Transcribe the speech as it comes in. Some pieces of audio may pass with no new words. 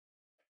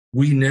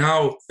we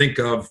now think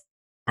of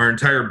our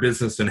entire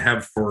business and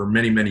have for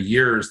many, many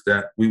years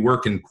that we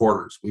work in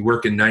quarters. We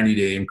work in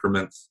 90-day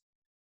increments.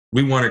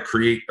 We want to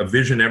create a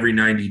vision every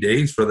 90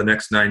 days for the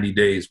next 90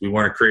 days. We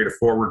want to create a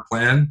forward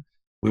plan.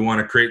 We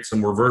want to create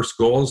some reverse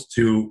goals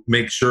to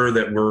make sure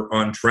that we're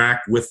on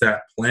track with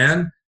that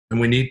plan. And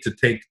we need to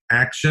take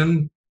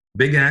action,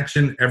 big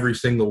action every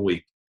single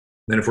week.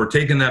 Then if we're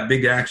taking that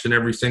big action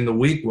every single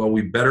week, well,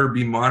 we better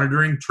be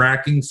monitoring,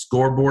 tracking,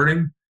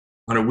 scoreboarding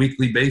on a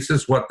weekly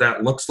basis what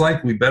that looks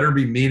like. We better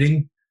be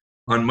meeting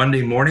on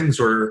Monday mornings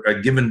or a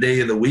given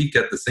day of the week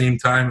at the same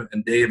time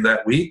and day of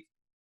that week.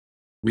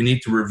 We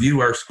need to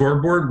review our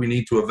scoreboard. We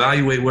need to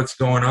evaluate what's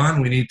going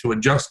on. We need to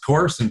adjust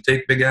course and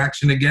take big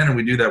action again. And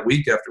we do that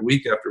week after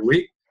week after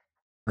week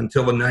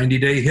until the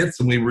 90-day hits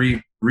and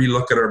we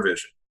re-look at our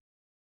vision.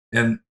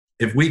 And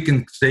if we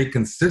can stay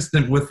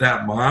consistent with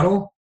that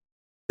model,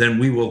 then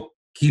we will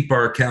keep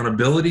our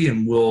accountability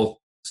and we'll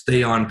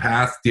stay on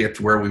path to get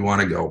to where we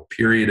want to go.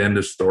 Period. End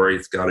of story.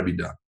 It's got to be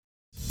done.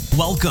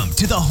 Welcome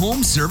to the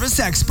Home Service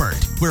Expert,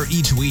 where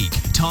each week,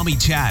 Tommy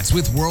chats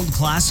with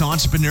world-class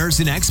entrepreneurs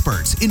and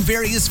experts in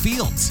various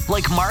fields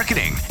like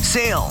marketing,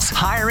 sales,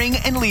 hiring,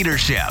 and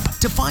leadership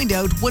to find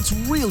out what's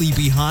really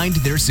behind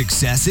their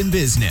success in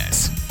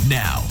business.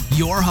 Now,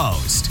 your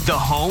host, the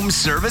Home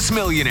Service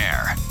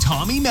Millionaire,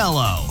 Tommy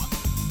Mello.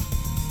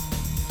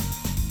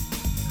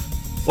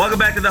 Welcome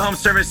back to the Home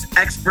Service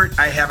Expert.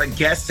 I have a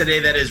guest today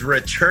that is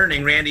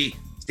returning, Randy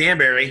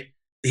Stanbury.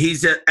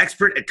 He's an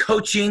expert at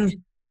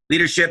coaching,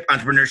 leadership,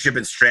 entrepreneurship,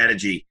 and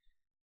strategy.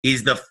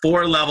 He's the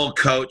 4-level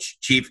coach,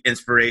 chief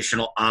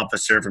inspirational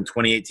officer from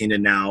 2018 to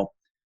now.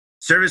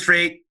 Service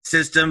freight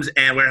systems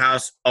and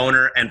warehouse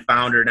owner and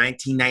founder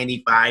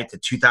 1995 to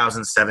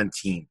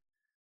 2017.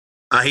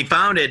 He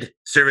founded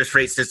Service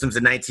Freight Systems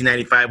in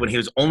 1995 when he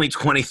was only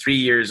 23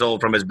 years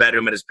old from his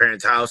bedroom at his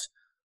parents' house.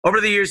 Over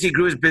the years, he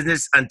grew his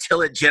business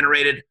until it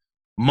generated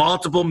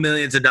multiple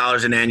millions of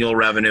dollars in annual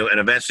revenue and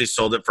eventually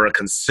sold it for a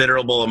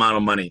considerable amount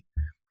of money.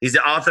 He's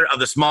the author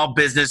of the Small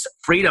Business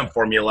Freedom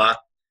Formula,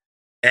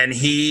 and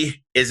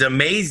he is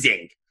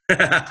amazing.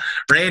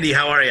 Randy,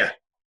 how are you?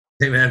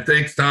 Hey, man.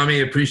 Thanks,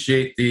 Tommy.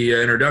 Appreciate the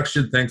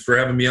introduction. Thanks for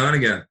having me on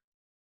again.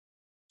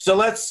 So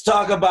let's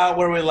talk about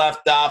where we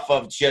left off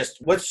of just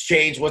what's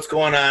changed, what's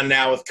going on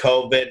now with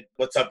COVID,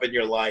 what's up in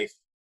your life.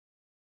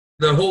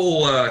 The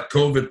whole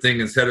COVID thing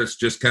has had us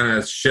just kind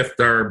of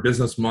shift our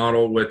business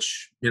model,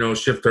 which,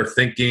 shift our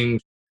thinking.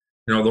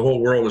 The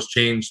whole world has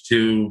changed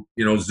to,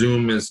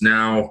 Zoom is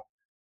now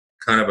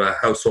kind of a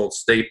household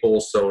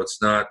staple, so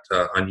it's not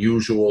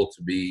unusual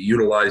to be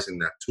utilizing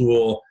that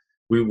tool.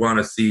 We want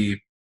to see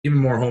even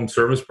more home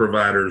service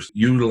providers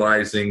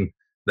utilizing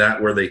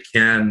that where they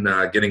can,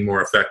 getting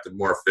more effective,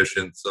 more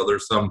efficient. So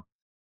there's some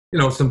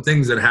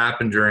things that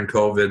happened during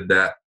COVID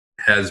that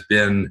has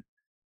been,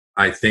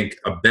 I think,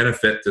 a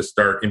benefit to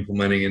start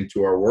implementing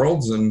into our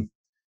worlds, and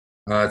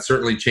it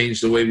certainly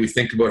changed the way we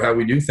think about how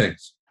we do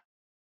things.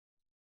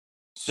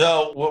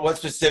 So what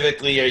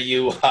specifically are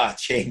you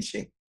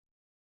changing?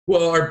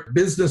 Well, our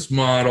business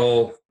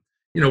model,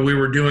 we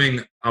were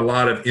doing a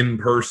lot of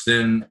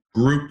in-person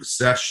group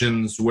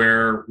sessions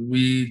where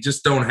we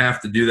just don't have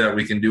to do that.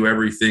 We can do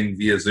everything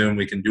via Zoom.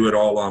 We can do it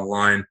all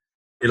online.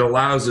 It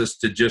allows us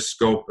to just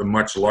scope a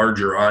much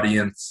larger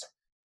audience,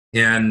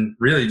 and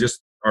really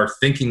just our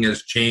thinking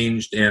has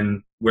changed.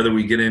 And whether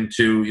we get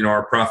into,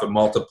 our profit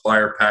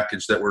multiplier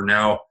package that we're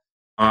now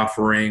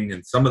offering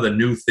and some of the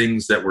new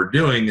things that we're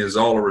doing is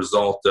all a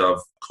result of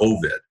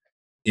COVID.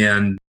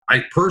 And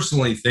I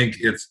personally think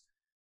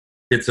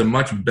it's a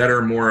much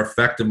better, more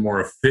effective, more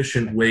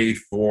efficient way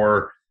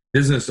for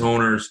business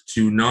owners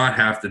to not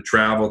have to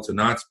travel, to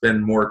not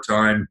spend more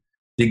time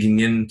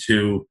digging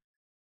into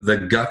the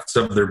guts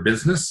of their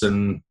business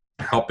and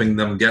helping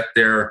them get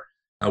there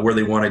where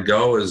they want to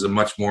go is a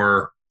much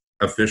more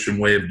efficient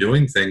way of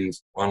doing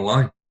things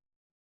online.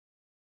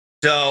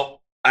 So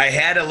I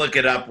had to look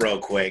it up real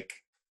quick.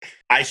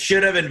 I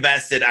should have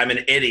invested. I'm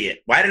an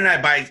idiot. Why didn't I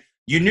buy?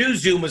 You knew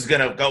Zoom was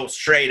going to go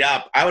straight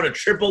up. I would have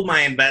tripled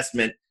my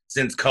investment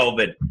since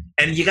COVID.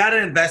 And you got to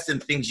invest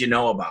in things you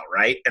know about,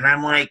 right? And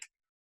I'm like,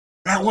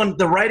 that one,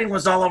 the writing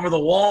was all over the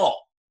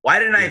wall. Why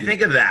didn't I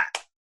think of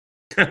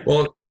that?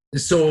 Well,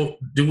 so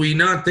do we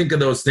not think of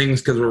those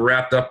things because we're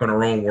wrapped up in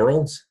our own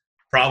worlds?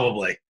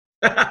 Probably.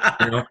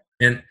 And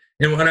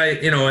when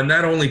and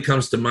that only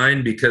comes to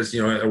mind because,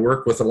 I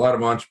work with a lot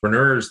of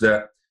entrepreneurs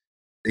that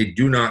they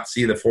do not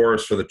see the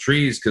forest for the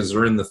trees because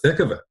they're in the thick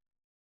of it.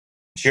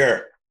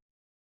 Sure.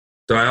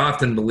 So I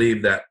often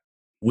believe that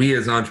we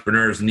as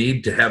entrepreneurs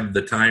need to have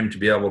the time to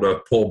be able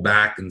to pull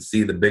back and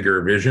see the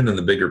bigger vision and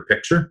the bigger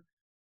picture.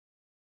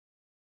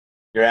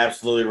 You're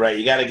absolutely right.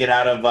 You got to get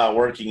out of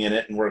working in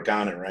it and work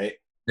on it, right?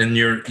 And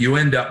you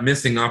end up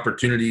missing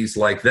opportunities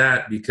like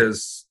that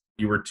because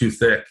you were too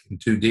thick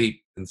and too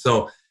deep. And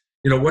so,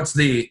 what's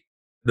the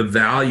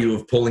value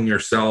of pulling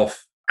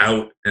yourself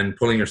out and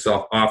pulling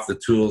yourself off the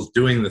tools,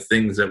 doing the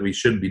things that we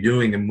should be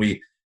doing?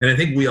 And I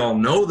think we all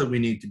know that we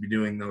need to be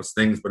doing those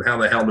things, but how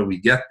the hell do we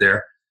get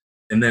there?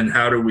 And then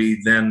how do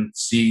we then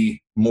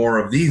see more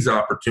of these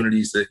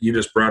opportunities that you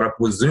just brought up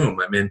with Zoom?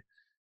 I mean,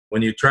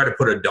 when you try to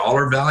put a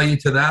dollar value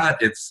to that,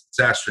 it's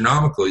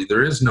astronomical.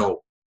 There is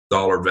no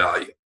dollar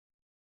value.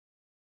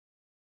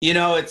 You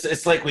know,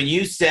 it's like when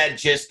you said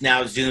just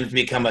now Zoom's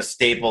become a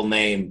staple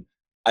name,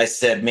 I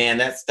said, man,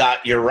 that's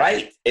not, you're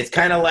right. It's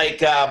kind of like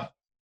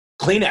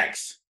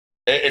Kleenex.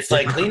 It's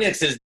like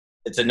Kleenex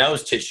it's a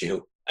nose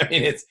tissue. I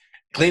mean,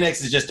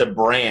 Kleenex is just a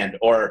brand,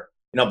 or,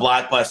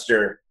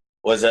 Blockbuster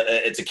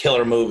it's a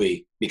killer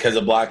movie because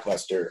of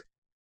Blockbuster.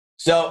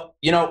 So,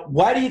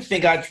 why do you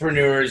think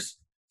entrepreneurs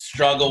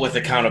struggle with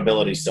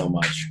accountability so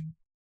much?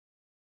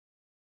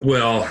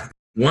 Well,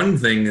 one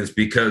thing is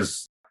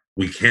because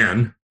we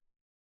can.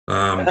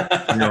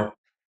 I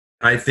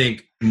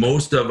think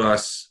most of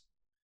us,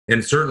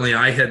 and certainly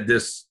I had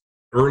this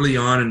early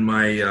on in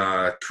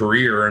my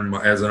career and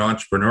as an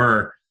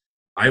entrepreneur,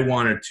 I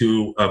wanted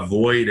to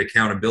avoid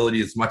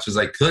accountability as much as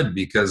I could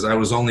because I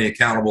was only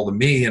accountable to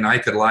me and I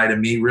could lie to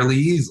me really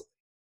easily.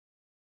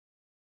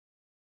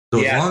 So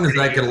as long as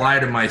I could lie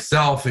to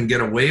myself and get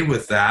away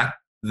with that,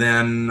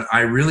 then I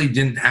really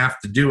didn't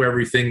have to do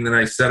everything that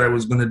I said I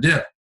was going to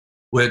do,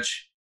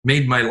 which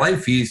made my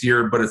life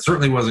easier, but it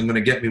certainly wasn't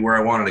going to get me where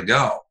I wanted to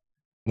go.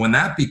 When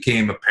that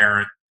became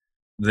apparent,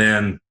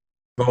 then,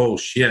 oh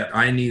shit,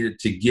 I needed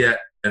to get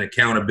an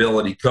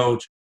accountability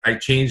coach. I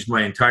changed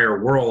my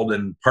entire world,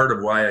 and part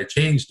of why I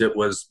changed it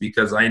was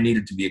because I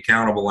needed to be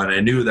accountable, and I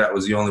knew that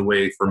was the only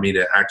way for me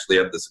to actually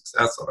have the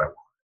success that I wanted.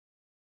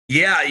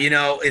 Yeah,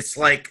 it's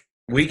like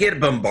we get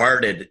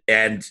bombarded,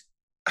 and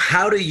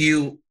how do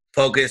you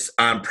focus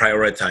on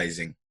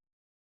prioritizing?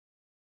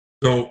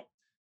 So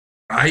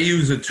I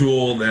use a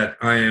tool that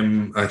I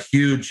am a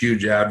huge,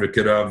 huge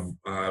advocate of.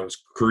 It was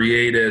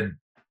created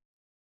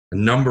a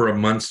number of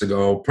months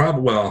ago,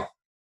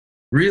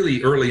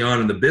 really early on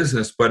in the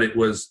business, but it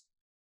was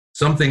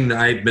something that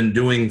I've been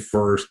doing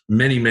for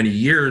many, many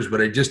years,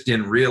 but I just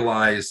didn't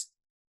realize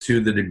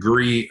to the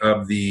degree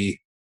of the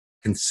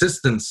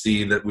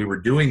consistency that we were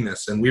doing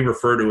this. And we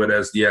refer to it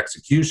as the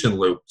execution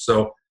loop.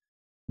 So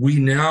we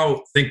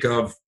now think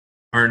of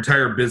our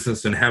entire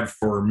business, and have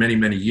for many,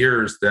 many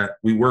years, that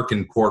we work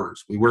in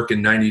quarters. We work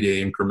in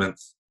 90-day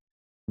increments.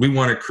 We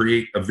want to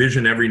create a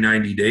vision every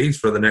 90 days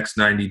for the next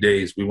 90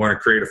 days. We want to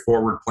create a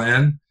forward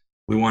plan.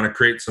 We want to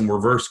create some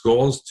reverse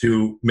goals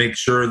to make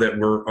sure that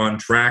we're on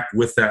track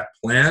with that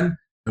plan.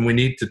 And we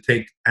need to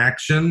take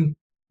action,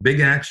 big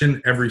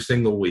action, every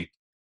single week.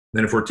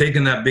 And if we're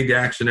taking that big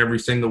action every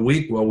single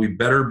week, well, we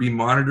better be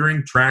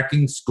monitoring,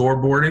 tracking,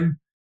 scoreboarding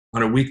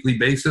on a weekly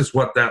basis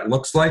what that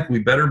looks like. We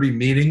better be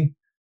meeting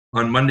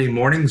on Monday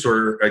mornings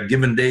or a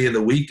given day of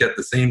the week at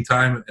the same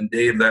time and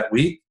day of that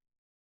week.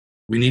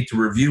 We need to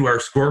review our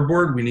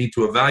scoreboard. We need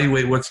to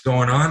evaluate what's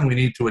going on. We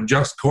need to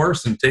adjust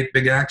course and take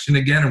big action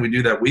again. And we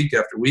do that week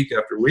after week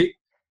after week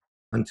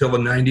until the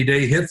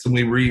 90-day hits and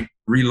we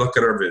re-look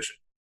at our vision.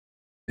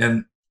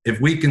 And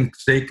if we can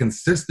stay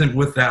consistent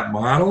with that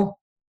model,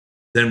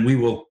 then we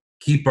will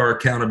keep our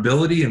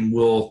accountability and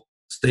we'll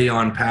stay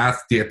on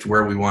path to get to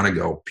where we want to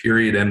go.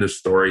 Period. End of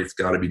story. It's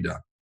got to be done.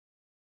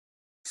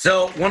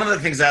 So one of the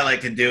things I like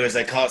to do is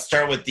I call it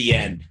start with the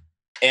end.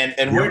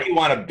 And where do you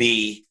want to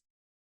be?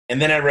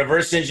 And then I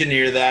reverse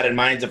engineer that, and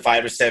mine's a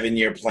 5 or 7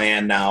 year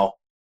plan now.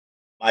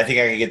 I think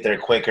I can get there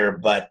quicker,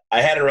 but I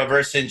had to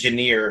reverse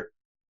engineer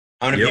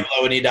how many people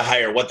I would need to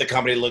hire, what the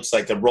company looks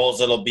like, the roles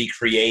that'll be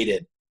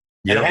created.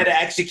 And I had to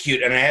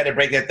execute, and I had to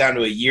break that down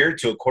to a year,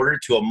 to a quarter,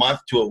 to a month,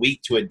 to a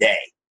week, to a day.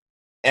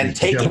 And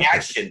taking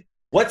action.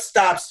 What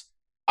stops?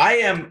 I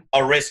am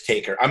a risk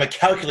taker. I'm a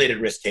calculated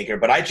risk taker,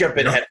 but I jump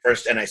in head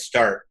first and I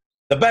start.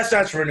 The best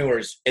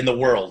entrepreneurs in the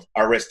world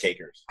are risk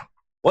takers.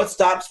 What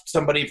stops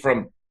somebody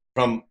from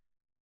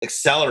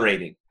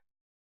accelerating?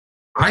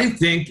 I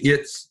think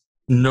it's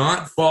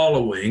not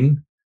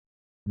following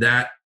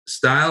that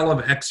style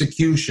of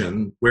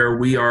execution where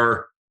we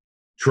are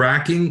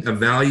tracking,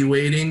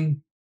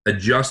 evaluating,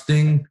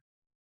 adjusting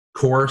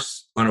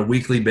course on a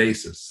weekly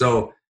basis.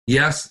 So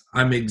yes,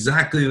 I'm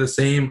exactly the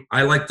same.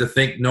 I like to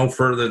think no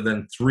further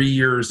than 3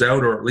 years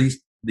out, or at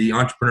least the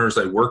entrepreneurs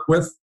I work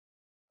with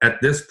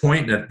at this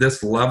point and at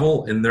this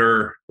level in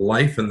their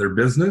life and their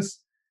business.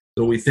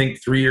 So we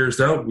think 3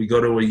 years out, we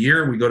go to a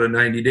year, we go to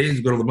 90 days,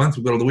 we go to the month,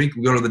 we go to the week,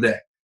 we go to the day.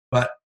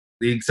 But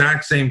the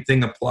exact same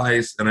thing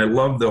applies. And I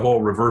love the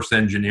whole reverse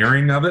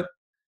engineering of it.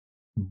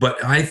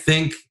 But I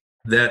think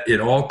that it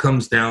all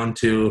comes down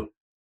to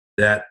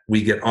that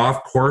we get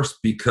off course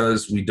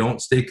because we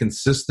don't stay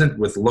consistent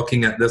with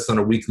looking at this on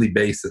a weekly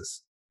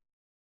basis.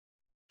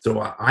 So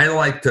I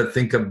like to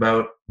think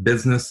about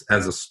business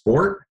as a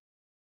sport,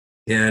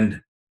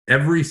 and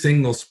every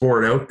single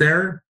sport out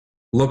there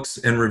looks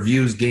and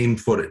reviews game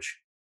footage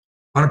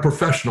on a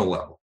professional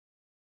level.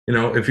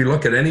 If you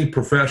look at any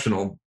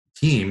professional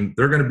team,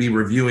 they're going to be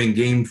reviewing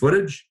game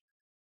footage,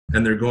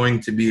 and they're going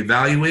to be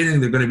evaluating,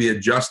 they're going to be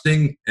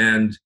adjusting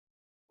and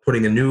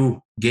putting a new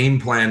game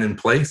plan in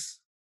place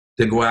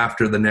to go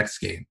after the next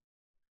game.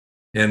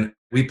 And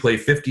we play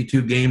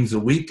 52 games a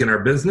week in our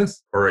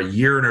business, or a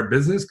year in our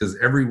business, because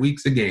every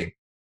week's a game.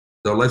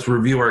 So let's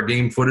review our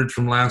game footage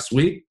from last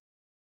week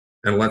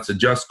and let's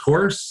adjust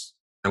course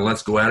and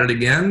let's go at it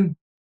again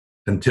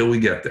until we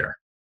get there,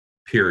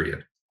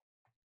 period.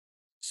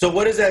 So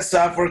what is that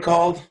software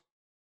called?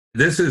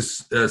 This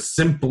is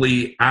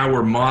simply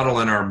our model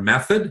and our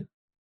method,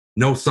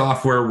 no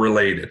software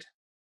related.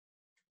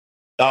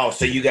 Oh,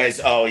 so you guys,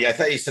 I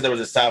thought you said there was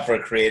a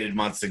software created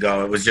months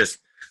ago. It was just,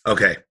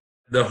 okay.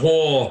 The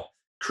whole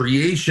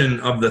creation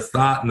of the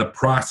thought and the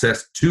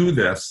process to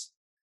this,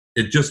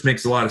 it just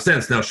makes a lot of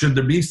sense. Now, should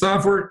there be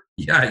software?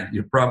 Yeah,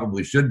 you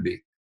probably should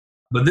be.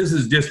 But this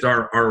is just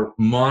our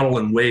model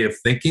and way of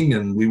thinking,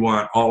 and we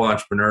want all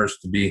entrepreneurs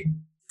to be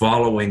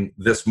following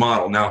this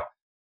model. Now,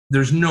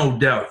 there's no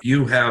doubt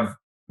you have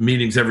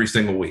meetings every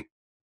single week.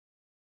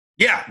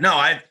 Yeah,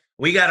 no,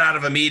 we got out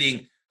of a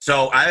meeting.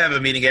 So I have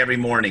a meeting every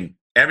morning.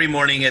 Every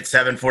morning at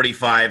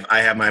 7:45, I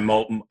have my,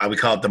 we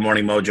call it the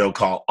morning mojo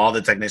call. All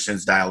the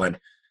technicians dial in.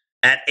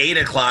 At 8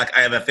 o'clock,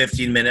 I have a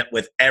 15-minute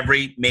with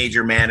every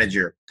major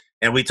manager.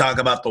 And we talk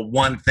about the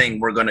one thing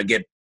we're going to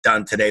get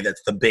done today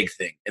that's the big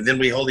thing. And then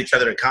we hold each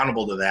other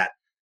accountable to that.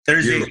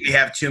 Thursday, we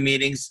have 2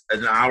 meetings,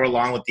 an hour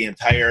long with the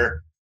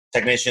entire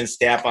technician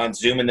staff on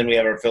Zoom. And then we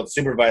have our field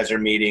supervisor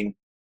meeting.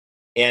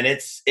 And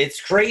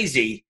it's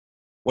crazy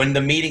when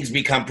the meetings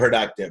become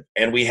productive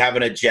and we have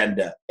an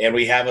agenda and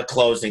we have a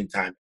closing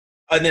time.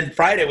 And then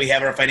Friday, we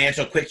have our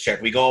financial quick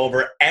check. We go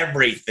over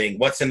everything.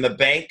 What's in the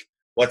bank?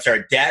 What's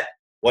our debt?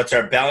 What's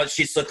our balance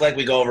sheets look like?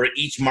 We go over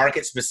each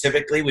market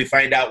specifically. We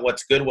find out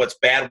what's good, what's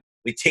bad.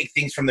 We take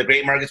things from the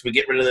great markets. We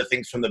get rid of the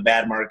things from the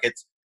bad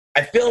markets.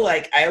 I feel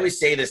like, I always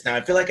say this now,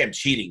 I feel like I'm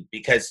cheating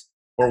because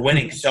we're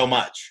winning so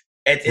much.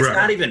 It's right.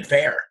 Not even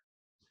fair.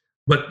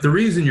 But the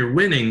reason you're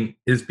winning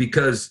is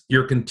because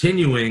you're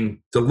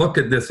continuing to look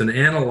at this and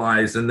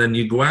analyze, and then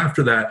you go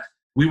after that.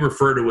 We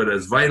refer to it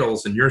as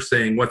vitals, and you're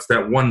saying, what's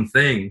that one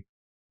thing?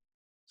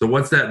 So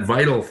what's that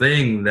vital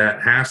thing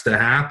that has to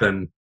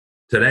happen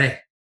today?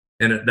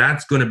 And if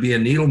that's going to be a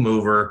needle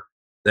mover,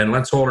 then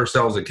let's hold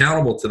ourselves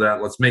accountable to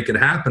that. Let's make it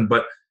happen.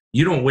 But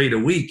you don't wait a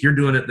week. You're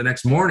doing it the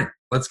next morning.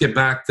 Let's get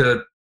back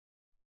to,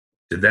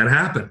 did that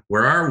happen?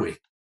 Where are we?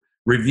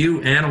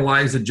 Review,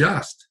 analyze,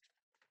 adjust.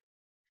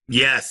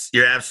 Yes,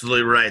 you're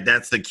absolutely right.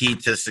 That's the key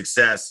to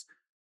success.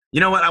 You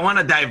know what? I want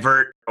to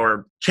divert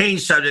or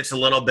change subjects a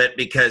little bit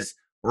because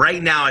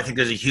right now I think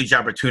there's a huge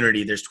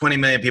opportunity. There's 20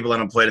 million people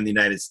unemployed in the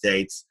United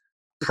States,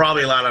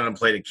 probably a lot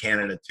unemployed in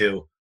Canada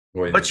too.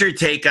 What's your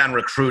take on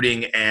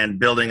recruiting and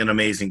building an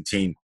amazing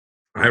team?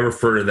 I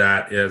refer to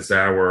that as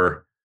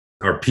our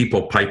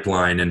people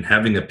pipeline, and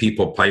having a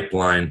people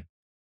pipeline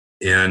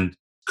and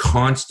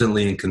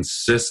constantly and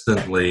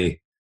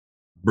consistently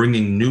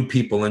bringing new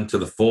people into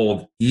the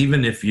fold.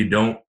 Even if you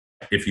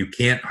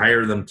can't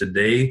hire them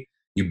today,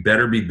 you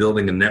better be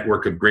building a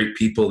network of great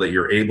people that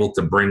you're able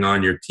to bring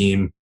on your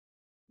team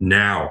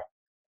now,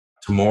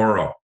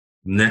 tomorrow,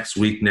 next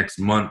week, next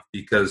month,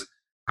 because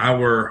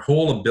our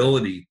whole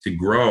ability to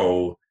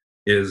grow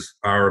is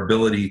our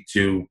ability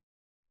to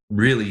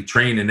really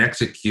train and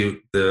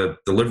execute the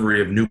delivery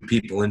of new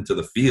people into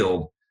the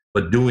field,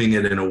 but doing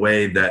it in a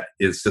way that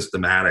is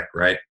systematic,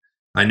 right?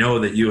 I know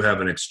that you have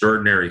an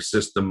extraordinary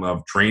system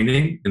of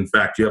training. In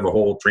fact, you have a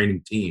whole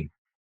training team.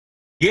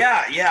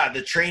 Yeah.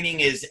 The training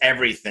is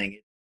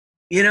everything.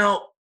 You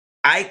know,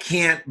 I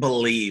can't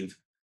believe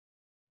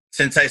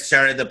since I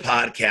started the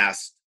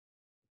podcast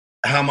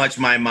how much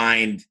my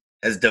mind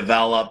has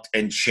developed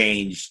and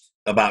changed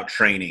about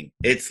training.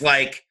 It's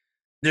like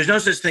there's no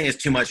such thing as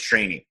too much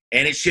training,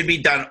 and it should be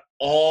done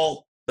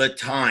all the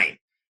time.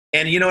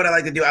 And you know what I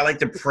like to do? I like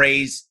to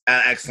praise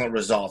excellent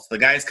results. The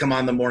guys come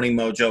on the Morning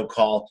Mojo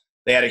call.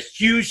 They had a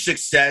huge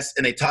success,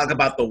 and they talk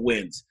about the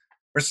wins.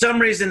 For some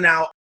reason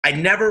now, I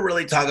never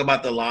really talk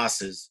about the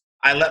losses.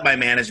 I let my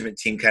management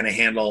team kind of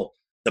handle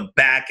the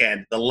back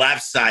end, the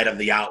left side of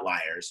the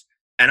outliers.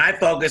 And I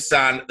focus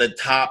on the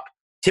top,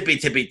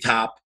 tippy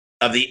top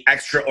of the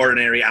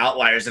extraordinary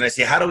outliers. And I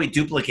say, how do we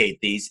duplicate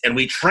these? And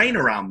we train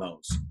around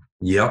those.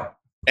 Yep.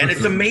 And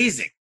it's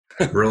amazing.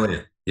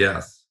 Brilliant.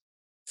 Yes.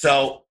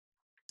 So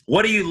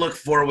what do you look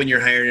for when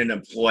you're hiring an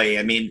employee?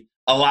 I mean,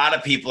 a lot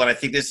of people, and I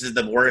think this is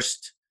the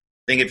worst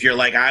thing if you're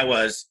like I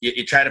was,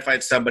 you try to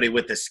find somebody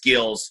with the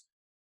skills,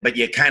 but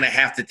you kind of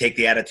have to take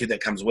the attitude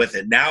that comes with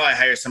it. Now I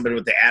hire somebody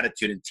with the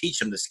attitude and teach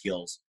them the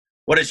skills.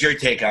 What is your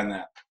take on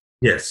that?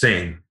 Yeah,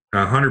 same.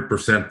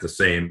 100% the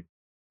same.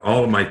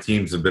 All of my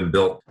teams have been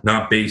built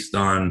not based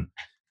on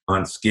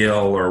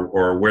skill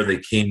or where they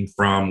came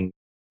from.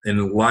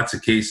 In lots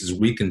of cases,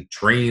 we can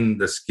train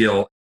the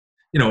skill.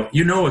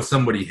 You know if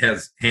somebody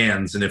has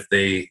hands and if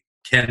they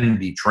can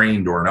be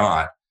trained or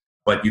not,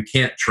 but you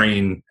can't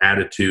train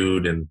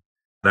attitude, and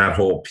that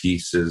whole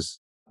piece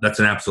that's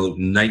an absolute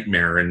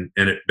nightmare, and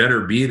it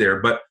better be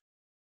there. But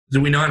do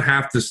we not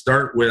have to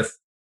start with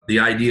the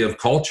idea of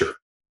culture?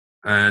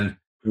 And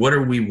what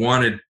do we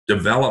want to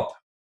develop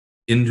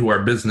into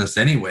our business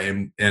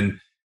anyway? And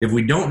if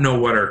we don't know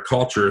what our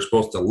culture is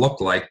supposed to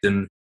look like,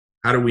 then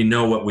how do we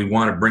know what we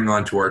want to bring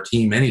onto our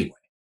team anyway?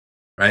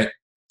 Right?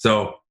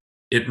 So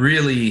it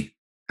really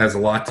has a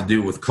lot to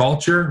do with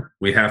culture.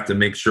 We have to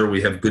make sure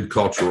we have good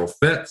cultural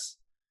fits.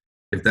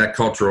 If that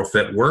cultural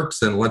fit works,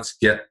 then let's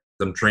get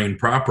them trained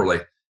properly.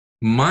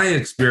 My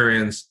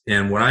experience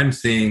and what I'm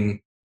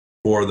seeing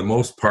for the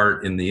most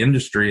part in the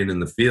industry and in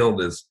the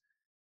field is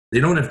they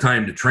don't have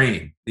time to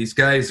train. These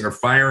guys are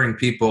firing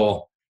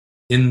people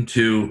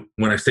into,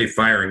 when I say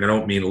firing, I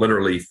don't mean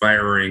literally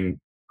firing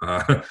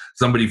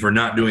somebody for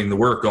not doing the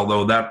work,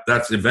 although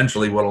that's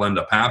eventually what will end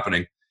up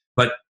happening.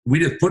 But we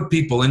just put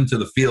people into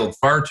the field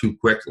far too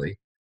quickly.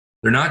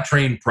 They're not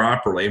trained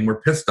properly, and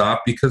we're pissed off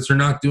because they're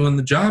not doing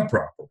the job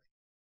properly.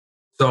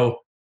 So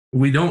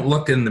we don't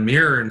look in the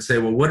mirror and say,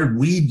 well, what did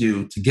we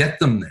do to get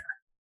them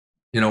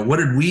there? What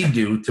did we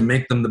do to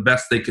make them the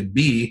best they could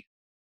be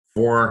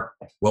for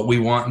what we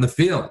want in the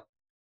field?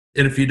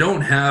 And if you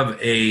don't have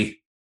a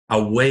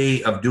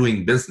way of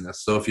doing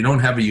business, so if you don't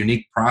have a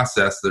unique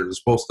process that they're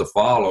supposed to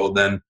follow,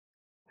 then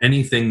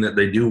anything that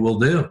they do will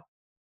do.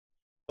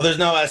 Well, there's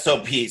no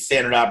SOP,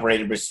 standard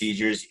operating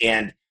procedures,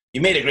 and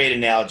you made a great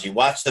analogy.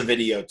 Watch the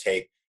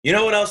videotape. You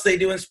know what else they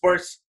do in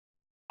sports?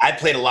 I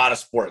played a lot of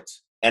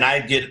sports, and I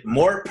did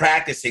more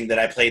practicing than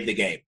I played the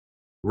game.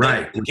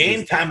 Right. The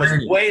game time was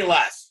way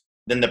less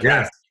than the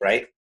practice,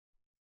 right?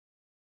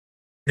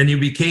 And you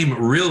became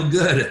real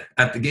good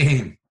at the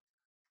game.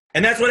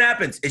 And that's what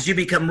happens, is you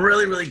become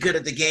really, really good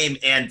at the game.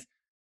 And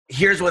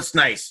here's what's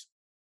nice.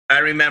 I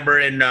remember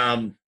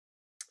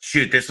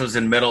this was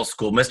in middle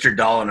school, Mr.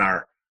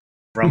 Dolinar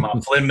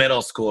from Flynn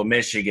Middle School in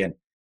Michigan.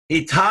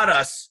 He taught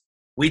us,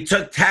 we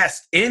took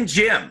tests in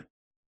gym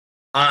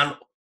on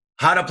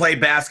how to play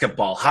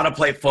basketball, how to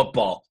play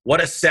football, what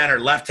a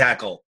center, left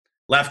tackle,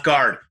 left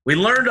guard. We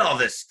learned all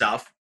this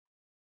stuff,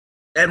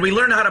 and we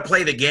learned how to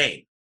play the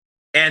game.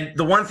 And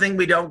the one thing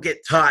we don't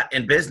get taught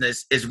in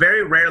business is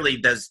very rarely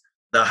does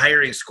the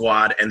hiring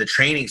squad and the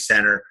training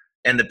center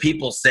and the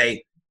people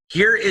say,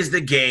 here is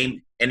the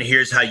game and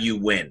here's how you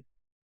win.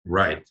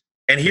 Right.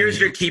 And here's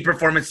your key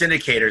performance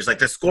indicators, like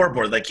the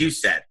scoreboard, like you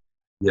said.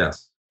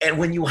 Yes. And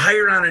when you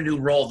hire on a new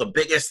role, the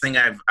biggest thing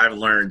I've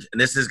learned, and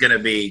this is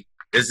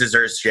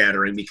earth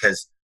shattering,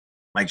 because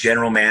my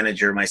general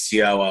manager, my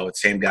COO,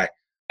 same guy,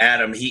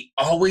 Adam, he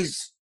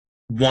always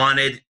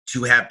wanted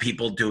to have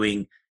people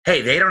doing,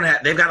 hey,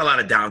 they've got a lot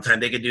of downtime.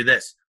 They could do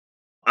this.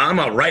 I'm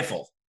a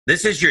rifle.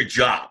 This is your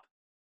job.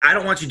 I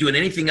don't want you doing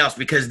anything else,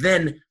 because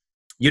then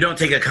you don't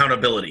take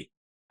accountability.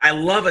 I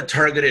love a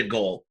targeted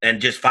goal and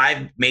just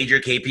 5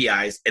 major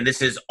KPIs, and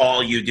this is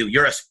all you do.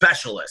 You're a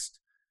specialist.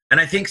 And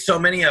I think so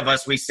many of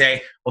us, we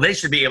say, well, they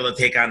should be able to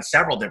take on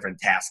several different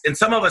tasks. And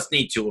some of us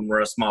need to when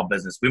we're a small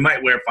business. We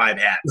might wear 5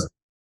 hats.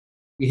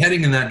 You're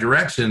heading in that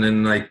direction.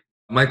 And like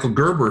Michael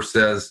Gerber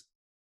says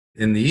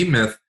in the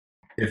E-Myth,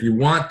 if you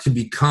want to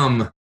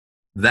become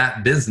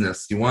that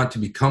business, you want to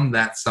become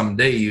that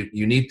someday,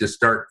 you need to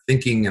start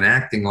thinking and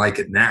acting like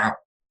it now.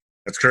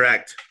 That's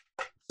correct.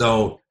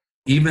 So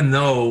even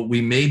though we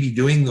may be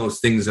doing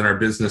those things in our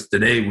business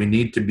today, we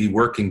need to be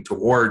working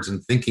towards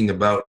and thinking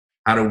about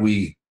how do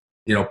we,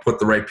 put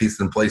the right pieces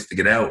in place to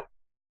get out.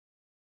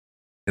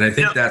 And I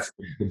think that's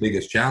the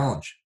biggest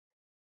challenge.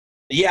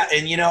 Yeah.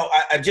 And,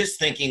 I'm just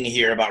thinking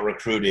here about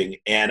recruiting,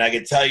 and I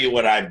can tell you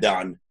what I've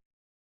done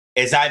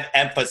is I've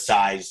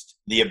emphasized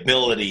the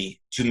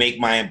ability to make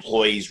my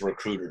employees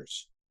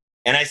recruiters.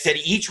 And I said,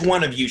 each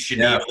one of you should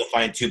be able to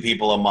find 2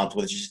 people a month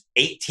with just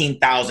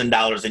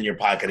 $18,000 in your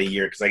pocket a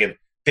year, because I give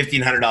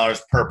 $1,500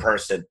 per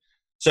person.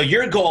 So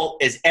your goal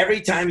is every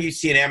time you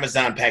see an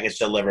Amazon package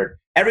delivered,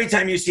 every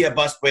time you see a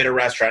busboy at a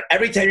restaurant,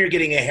 every time you're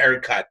getting a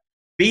haircut,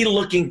 be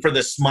looking for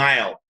the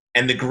smile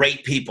and the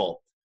great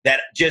people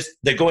that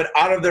they're going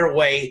out of their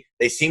way.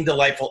 They seem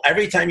delightful.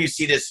 Every time you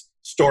see this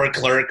store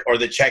clerk or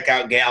the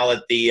checkout gal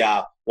at the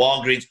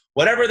Walgreens,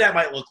 whatever that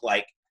might look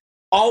like,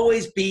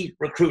 always be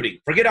recruiting.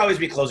 Forget always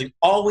be closing.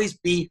 Always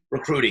be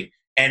recruiting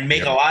and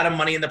make a lot of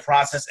money in the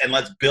process, and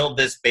let's build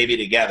this baby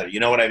together. You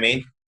know what I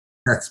mean?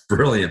 That's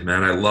brilliant,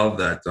 man. I love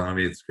that,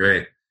 Tommy. It's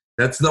great.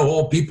 That's the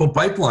whole people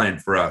pipeline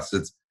for us.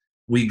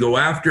 We go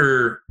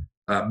after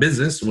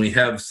business and we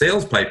have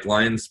sales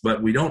pipelines,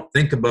 but we don't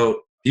think about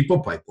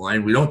people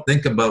pipeline. We don't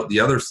think about the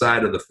other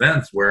side of the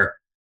fence where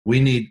we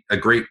need a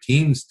great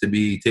teams to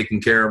be taking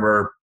care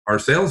of our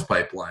sales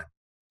pipeline.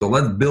 So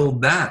let's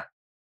build that.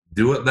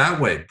 Do it that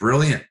way.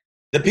 Brilliant.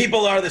 The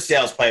people are the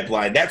sales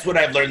pipeline. That's what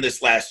I've learned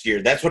this last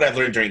year. That's what I've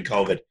learned during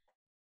COVID.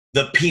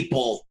 The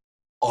people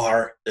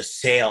are the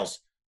sales.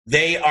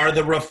 They are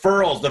the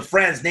referrals, the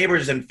friends,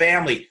 neighbors, and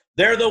family.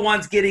 They're the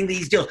ones getting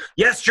these deals.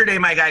 Yesterday,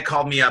 my guy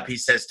called me up. He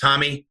says,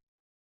 Tommy,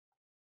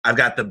 I've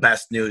got the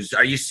best news.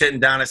 Are you sitting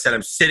down? I said,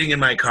 I'm sitting in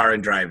my car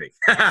and driving.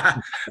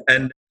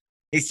 And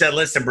he said,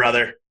 listen,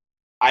 brother,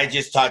 I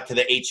just talked to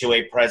the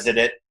HOA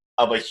president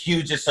of a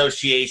huge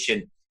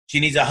association. She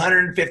needs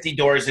 150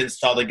 doors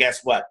installed. And guess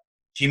what?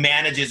 She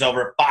manages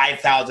over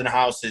 5,000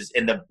 houses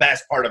in the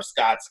best part of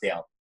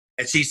Scottsdale.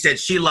 And she said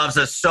she loves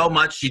us so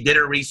much. She did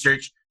her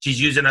research. She's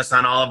using us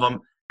on all of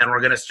them. And we're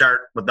going to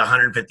start with the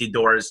 150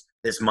 doors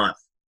this month.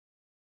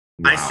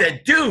 Wow. I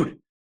said, dude,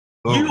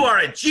 you are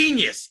a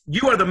genius.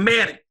 You are the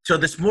man. So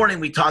this morning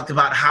we talked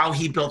about how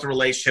he built a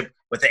relationship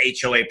with the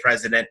HOA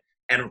president.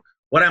 And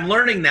what I'm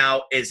learning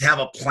now is have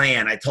a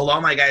plan. I told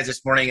all my guys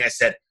this morning, I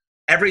said,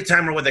 every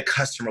time we're with a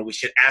customer, we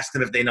should ask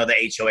them if they know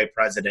the HOA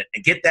president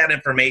and get that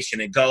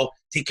information and go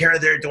take care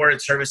of their door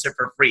and service it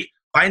for free.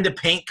 Find the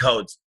paint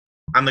codes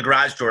on the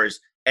garage doors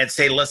and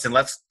say, listen,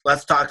 let's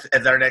talk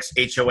at our next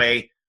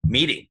HOA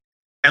meeting.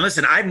 And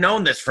listen, I've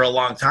known this for a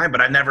long time, but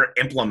I've never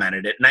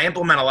implemented it. And I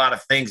implement a lot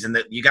of things and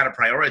that you got to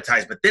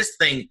prioritize. But this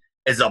thing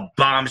is a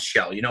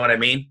bombshell. You know what I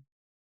mean?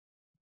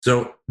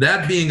 So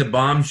that being a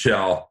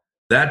bombshell,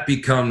 that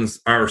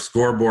becomes our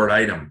scoreboard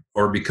item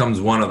or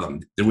becomes one of them.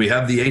 Do we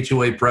have the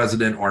HOA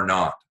president or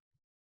not?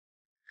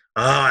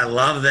 Oh, I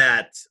love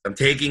that. I'm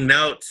taking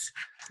notes.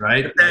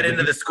 Right? Put that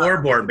into the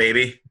scoreboard,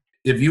 baby.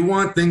 If you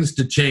want things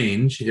to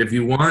change, if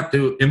you want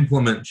to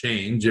implement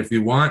change, if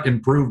you want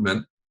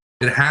improvement,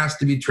 it has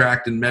to be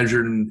tracked and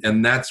measured,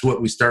 and that's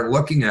what we start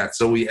looking at.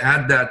 So we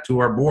add that to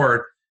our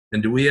board,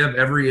 and do we have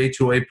every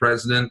HOA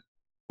president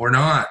or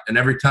not? And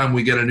every time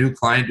we get a new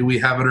client, do we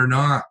have it or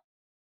not?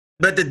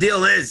 But the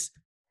deal is,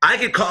 I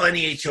could call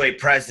any HOA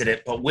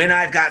president, but when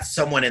I've got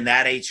someone in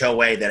that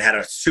HOA that had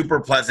a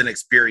super pleasant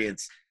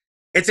experience,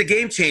 it's a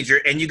game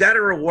changer, and you got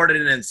to reward it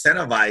and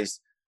incentivize.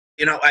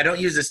 You know, I don't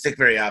use a stick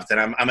very often.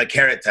 I'm a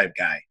carrot type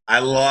guy. I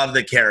love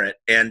the carrot.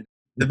 And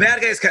the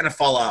bad guys kind of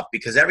fall off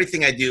because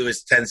everything I do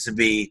tends to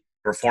be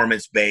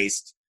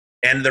performance-based.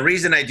 And the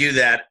reason I do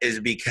that is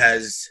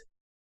because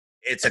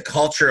it's a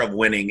culture of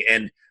winning.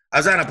 And I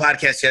was on a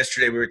podcast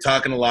yesterday. We were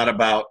talking a lot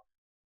about,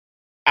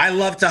 I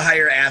love to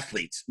hire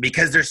athletes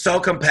because they're so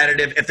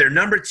competitive. If they're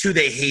number 2,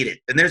 they hate it.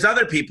 And there's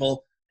other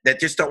people that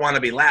just don't want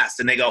to be last.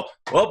 And they go,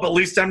 well, but at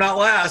least I'm not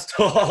last.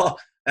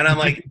 And I'm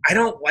like, I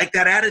don't like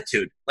that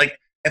attitude. Like,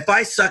 if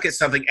I suck at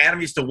something, Adam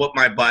used to whoop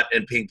my butt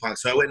in ping pong.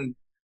 So I went and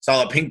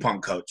saw a ping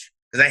pong coach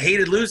because I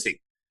hated losing.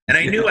 And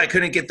I knew I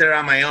couldn't get there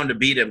on my own to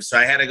beat him. So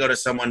I had to go to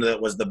someone that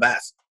was the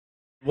best.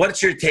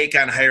 What's your take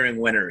on hiring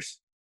winners?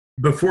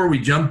 Before we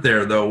jump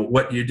there, though,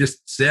 what you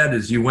just said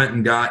is you went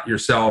and got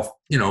yourself,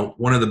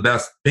 one of the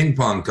best ping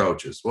pong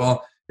coaches.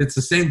 Well, it's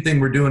the same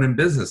thing we're doing in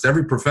business.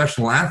 Every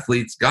professional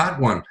athlete's got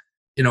one.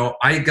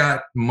 I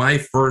got my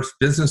first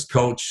business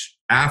coach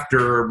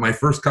after my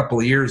first couple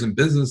of years in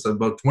business,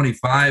 about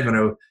 25,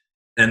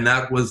 and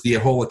that was the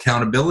whole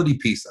accountability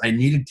piece. I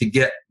needed to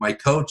get my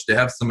coach to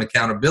have some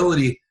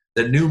accountability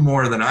that knew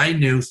more than I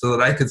knew so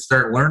that I could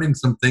start learning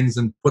some things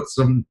and put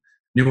some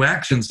new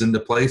actions into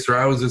place, or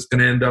I was just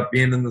going to end up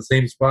being in the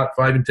same spot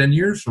 5 and 10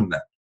 years from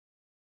that.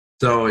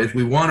 So if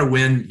we want to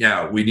win,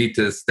 we need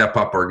to step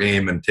up our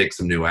game and take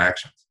some new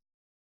actions.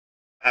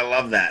 I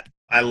love that.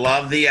 I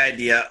love the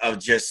idea of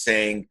just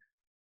saying,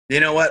 you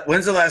know what?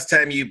 When's the last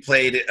time you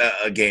played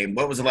a game?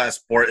 What was the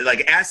last sport?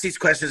 Like, ask these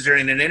questions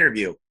during an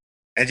interview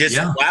and just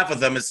laugh with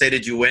them and say,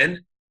 did you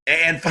win?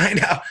 And find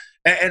out.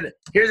 And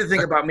here's the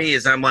thing about me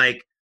is I'm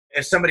like,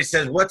 if somebody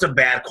says, what's a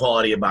bad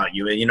quality about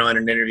you? In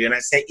an interview, and I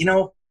say,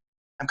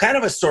 I'm kind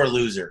of a sore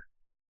loser.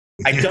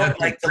 I don't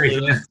like to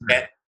lose,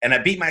 and I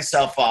beat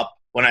myself up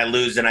when I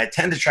lose, and I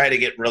tend to try to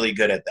get really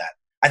good at that.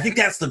 I think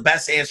that's the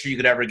best answer you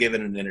could ever give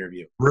in an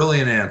interview.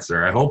 Brilliant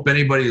answer. I hope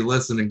anybody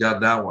listening got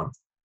that one.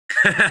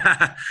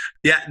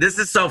 Yeah, this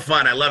is so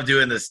fun. I love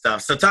doing this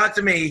stuff. So talk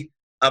to me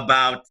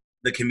about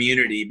the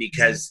community,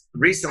 because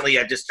recently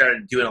I've just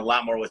started doing a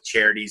lot more with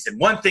charities. And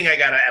one thing I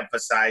got to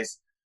emphasize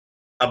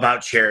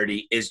about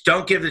charity is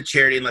don't give to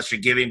charity unless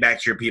you're giving back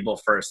to your people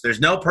first.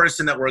 There's no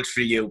person that works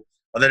for you,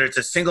 whether it's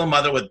a single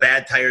mother with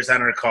bad tires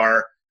on her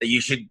car, that you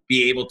should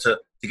be able to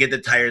get the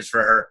tires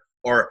for her,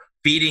 or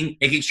feeding,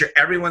 making sure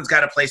everyone's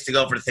got a place to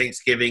go for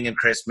Thanksgiving and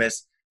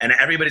Christmas, and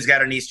everybody's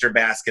got an Easter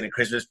basket and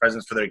Christmas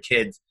presents for their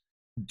kids.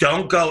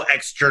 Don't go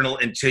external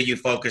until you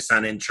focus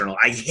on internal.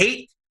 I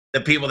hate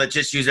the people that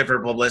just use it for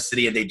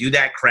publicity and they do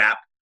that crap.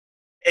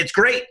 It's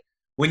great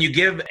when you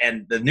give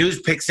and the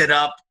news picks it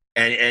up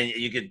and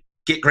you could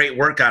get great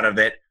work out of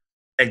it.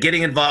 And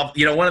getting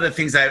involved, one of the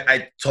things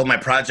I told my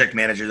project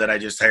manager that I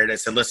just hired, I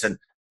said, listen,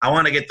 I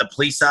want to get the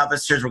police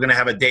officers. We're going to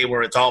have a day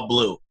where it's all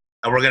blue.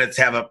 And we're going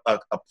to have a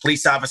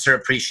police officer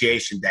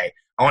appreciation day.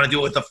 I want to do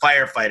it with the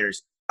firefighters.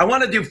 I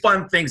want to do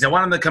fun things. I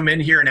want them to come in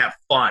here and have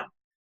fun.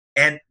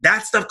 And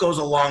that stuff goes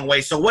a long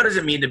way. So what does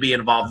it mean to be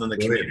involved in the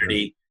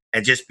community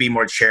and just be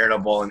more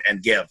charitable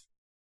and give?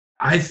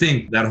 I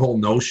think that whole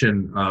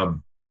notion of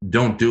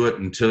don't do it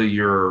until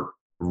you're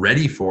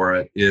ready for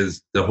it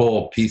is the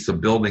whole piece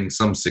of building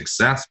some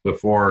success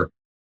before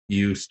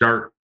you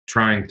start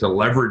trying to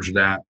leverage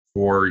that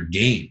for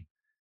gain.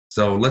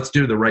 So let's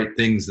do the right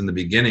things in the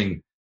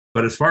beginning.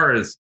 But as far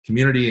as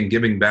community and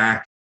giving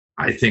back,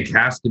 I think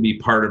has to be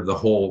part of the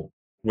whole,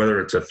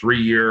 whether it's a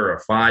 3-year,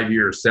 a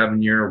 5-year,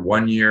 7-year,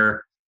 1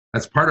 year,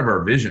 that's part of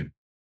our vision.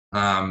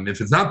 If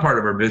it's not part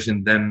of our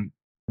vision, then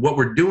what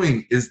we're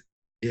doing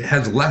it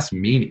has less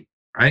meaning,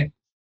 right?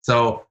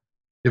 So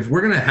if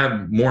we're going to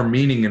have more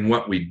meaning in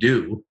what we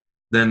do,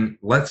 then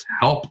let's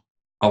help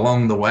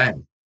along the way.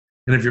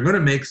 And if you're going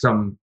to make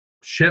some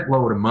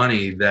shitload of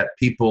money that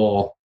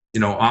people,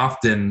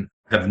 often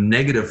have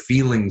negative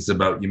feelings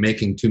about you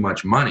making too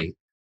much money,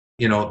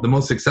 the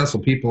most successful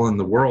people in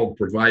the world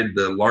provide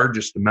the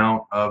largest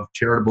amount of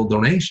charitable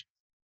donations.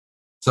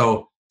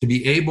 So to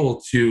be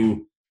able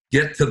to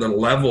get to the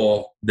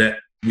level that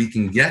we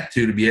can get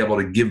to be able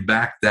to give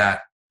back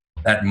that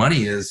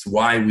money is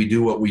why we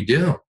do what we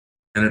do.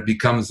 And it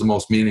becomes the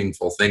most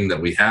meaningful thing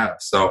that we have.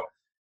 So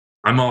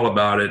I'm all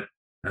about it.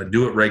 I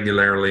do it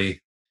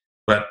regularly,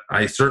 but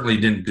I certainly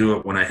didn't do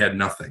it when I had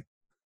nothing.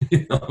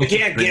 You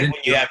can't give when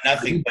you have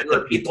nothing, but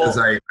the people. Because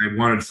I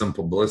wanted some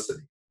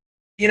publicity.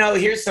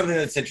 Here's something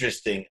that's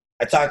interesting.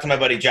 I talked to my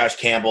buddy Josh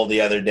Campbell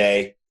the other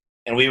day,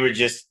 and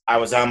I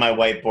was on my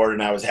whiteboard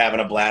and I was having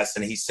a blast.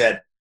 And he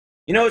said,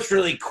 it's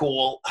really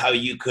cool how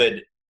you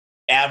could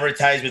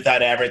advertise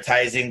without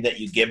advertising that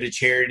you give to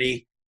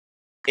charity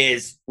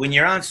is when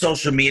you're on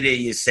social media,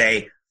 you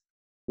say,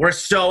 we're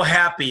so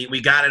happy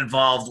we got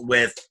involved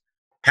with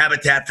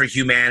Habitat for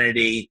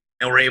Humanity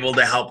and we're able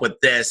to help with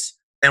this.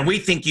 And we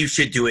think you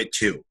should do it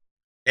too.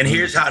 And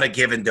here's how to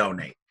give and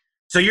donate.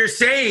 So you're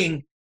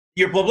saying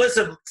you're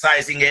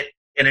publicizing it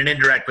in an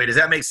indirect way. Does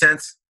that make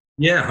sense?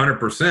 Yeah,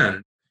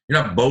 100%.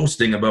 You're not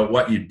boasting about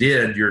what you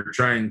did. You're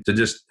trying to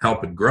just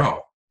help it grow.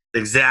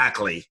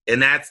 Exactly.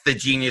 And that's the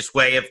genius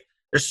way of,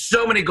 there's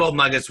so many gold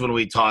nuggets when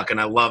we talk,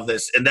 and I love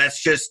this. And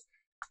that's just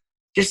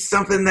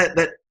something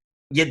that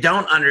you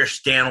don't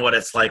understand what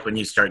it's like when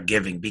you start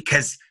giving,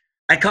 because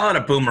I call it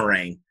a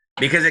boomerang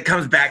because it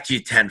comes back to you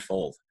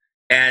tenfold.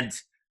 And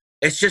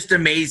it's just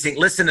amazing.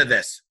 Listen to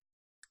this.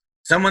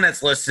 Someone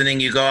that's listening,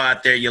 you go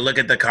out there, you look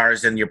at the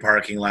cars in your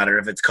parking lot, or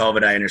if it's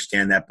COVID, I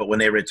understand that. But when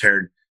they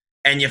return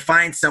and you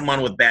find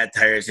someone with bad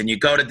tires and you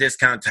go to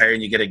Discount Tire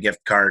and you get a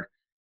gift card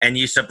and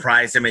you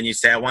surprise them and you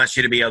say, I want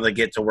you to be able to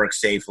get to work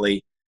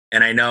safely.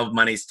 And I know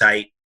money's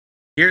tight.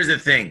 Here's the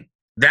thing.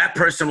 That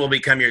person will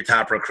become your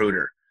top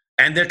recruiter.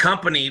 And the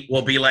company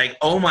will be like,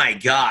 oh my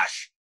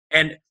gosh.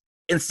 And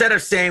instead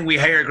of saying we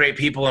hire great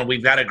people and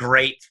we've got a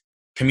great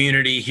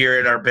community here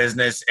at our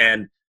business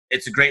and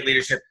it's a great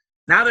leadership,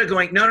 now they're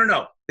going,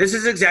 no. This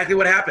is exactly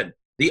what happened.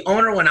 The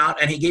owner went out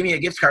and he gave me a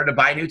gift card to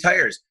buy new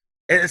tires.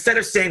 And instead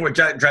of saying we're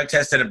drug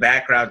tested and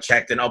background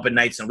checked and open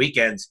nights and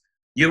weekends,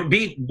 you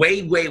be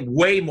way, way,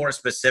 way more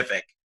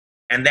specific.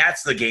 And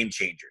that's the game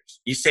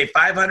changers. You say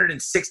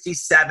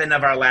 567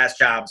 of our last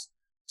jobs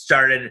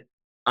started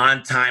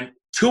on time.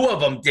 2 of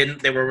them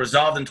didn't. They were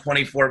resolved in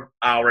 24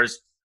 hours.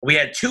 We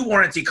had 2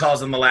 warranty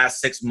calls in the last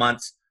 6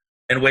 months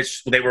in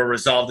which they were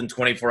resolved in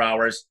 24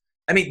 hours.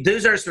 I mean,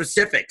 those are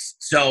specifics.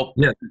 So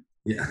yeah.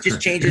 It just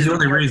changes. The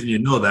only reason you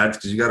know that is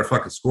because you got a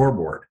fucking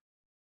scoreboard.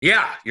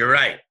 Yeah, you're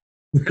right.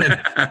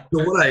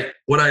 So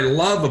what I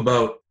love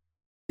about,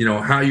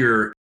 how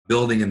you're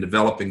building and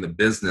developing the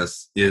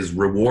business is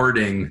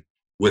rewarding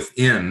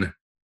within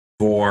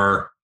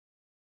for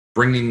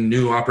bringing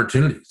new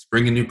opportunities,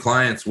 bringing new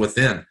clients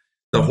within.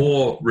 The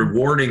whole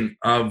rewarding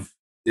of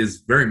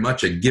is very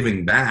much a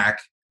giving back,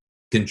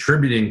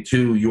 contributing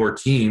to your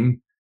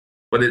team,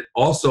 but it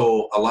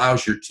also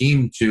allows your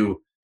team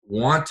to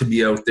want to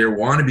be out there,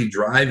 want to be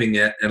driving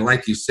it. And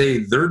like you say,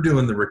 they're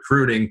doing the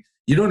recruiting.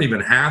 You don't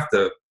even have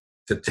to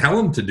tell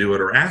them to do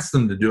it or ask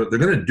them to do it. They're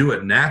going to do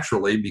it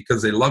naturally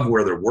because they love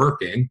where they're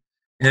working.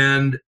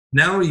 And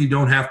now you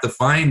don't have to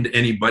find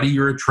anybody,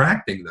 you're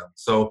attracting them.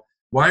 So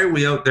why are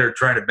we out there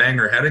trying to bang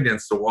our head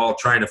against the wall,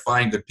 trying to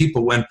find good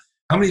people when,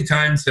 how many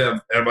times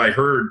have I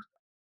heard,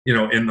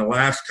 in the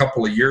last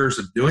couple of years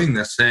of doing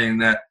this saying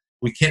that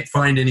we can't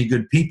find any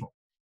good people?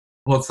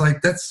 Well, it's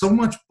like, that's so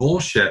much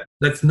bullshit.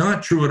 That's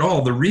not true at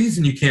all. The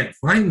reason you can't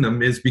find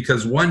them is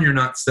because, one, you're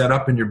not set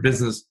up in your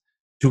business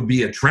to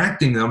be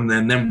attracting them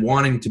and them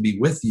wanting to be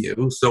with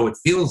you. So it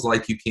feels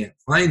like you can't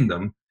find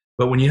them.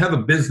 But when you have a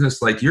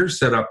business like you're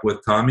set up with,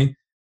 Tommy,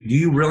 do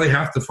you really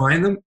have to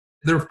find them?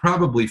 They're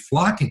probably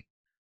flocking.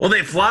 Well,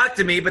 they flock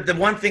to me, but the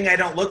one thing I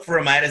don't look for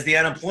them at is the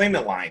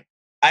unemployment line.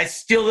 I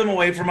steal them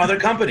away from other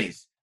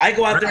companies. I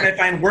go out there and I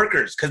find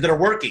workers because they're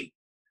working.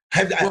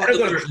 I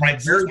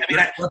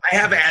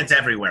have ads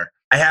everywhere.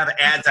 I have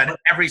ads on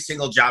every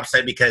single job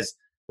site because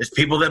there's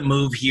people that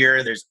move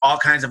here. There's all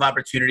kinds of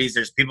opportunities.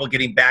 There's people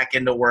getting back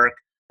into work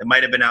that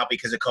might have been out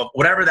because of COVID,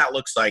 whatever that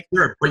looks like.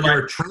 Sure, but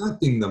you're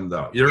attracting them,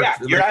 though. You're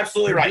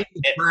absolutely right.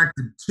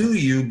 Attracted to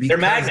you because they're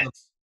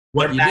magnets.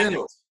 What you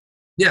do.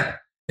 Yeah,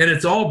 and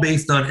it's all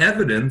based on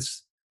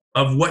evidence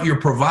of what you're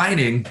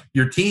providing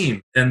your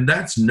team, and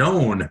that's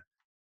known.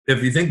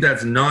 If you think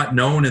that's not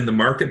known in the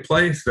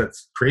marketplace,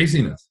 that's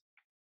craziness.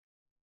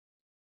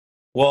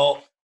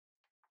 Well,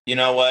 you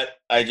know what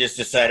I just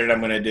decided I'm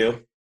going to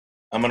do?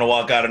 I'm going to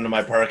walk out into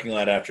my parking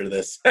lot after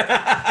this.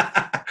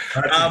 That's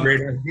a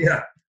great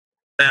idea.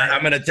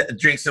 I'm going to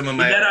drink some of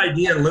my... Did that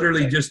idea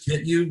literally just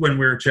hit you when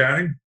we were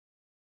chatting?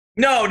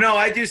 No,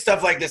 I do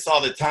stuff like this all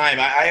the time.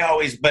 I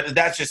always, but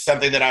that's just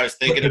something that I was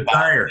thinking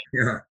about.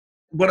 Yeah.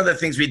 One of the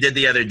things we did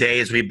the other day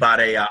is we bought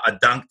a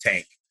dunk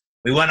tank.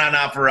 We went on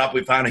OfferUp.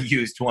 We found a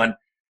used one.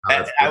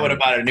 I would have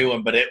bought a new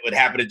one, but it would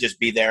happen to just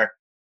be there.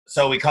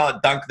 So we call it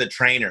Dunk the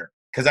Trainer.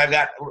 Because I've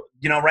got,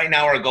 right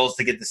now our goal is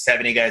to get to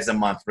 70 guys a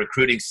month,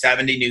 recruiting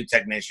 70 new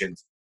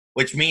technicians,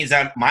 which means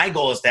my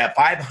goal is to have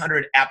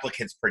 500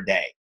 applicants per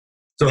day.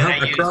 So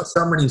across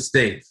how many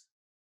states?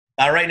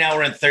 Right now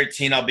we're in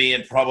 13. I'll be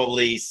in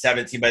probably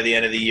 17 by the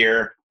end of the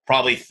year,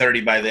 probably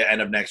 30 by the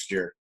end of next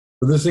year.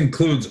 So this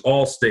includes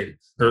all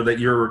states, or that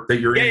you're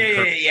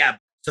in. Yeah.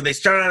 So they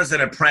start out as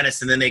an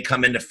apprentice, and then they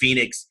come into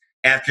Phoenix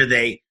after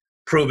they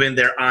proven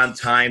they're on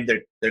time,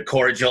 they're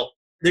cordial.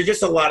 There's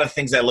just a lot of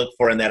things I look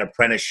for in that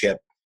apprenticeship.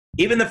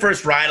 Even the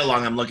first ride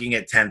along, I'm looking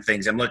at 10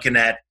 things. I'm looking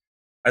at,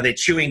 are they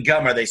chewing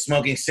gum? Are they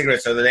smoking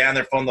cigarettes? Are they on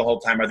their phone the whole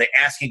time? Are they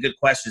asking good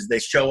questions? Did they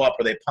show up?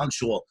 Were they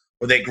punctual?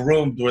 Were they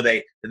groomed?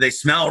 Did they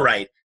smell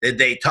right? Did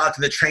they talk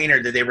to the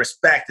trainer? Did they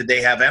respect? Did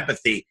they have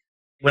empathy?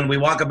 When we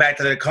walk them back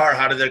to their car,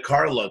 how did their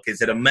car look?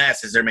 Is it a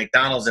mess? Is there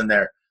McDonald's in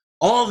there?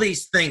 All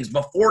these things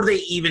before they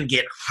even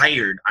get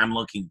hired, I'm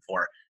looking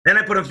for. Then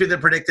I put them through the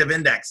predictive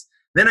index.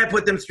 Then I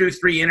put them through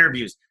 3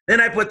 interviews.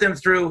 Then I put them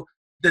through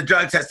the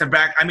drug test and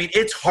back. I mean,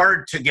 it's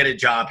hard to get a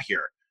job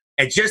here.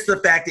 And just the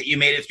fact that you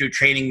made it through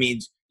training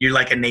means you're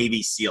like a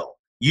Navy SEAL.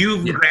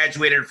 You've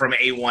graduated from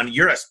A1.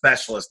 You're a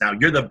specialist now.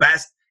 You're the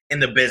best in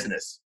the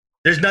business.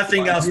 There's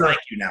nothing else like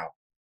you now.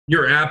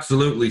 You're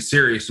absolutely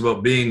serious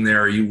about being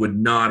there. You would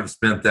not have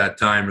spent that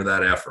time or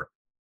that effort.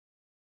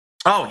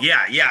 Oh,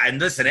 yeah. And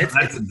listen,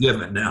 that's a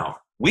given now.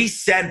 We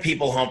send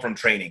people home from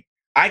training.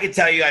 I can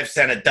tell you I've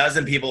sent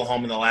 12 people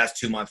home in the last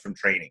 2 months from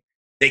training.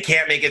 They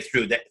can't make it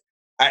through.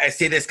 I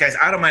say this, guys,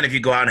 I don't mind if you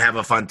go out and have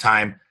a fun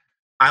time.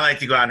 I like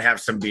to go out and have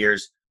some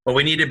beers, but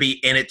we need to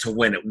be in it to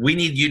win it. We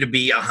need you to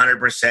be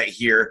 100%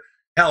 here.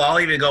 Hell, I'll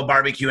even go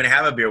barbecue and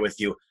have a beer with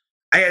you.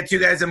 I had 2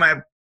 guys in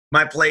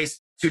my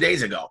place 2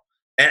 days ago,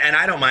 and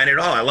I don't mind at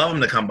all. I love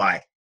them to come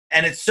by.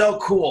 And it's so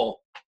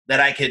cool that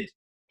I could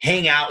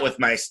hang out with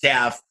my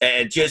staff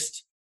and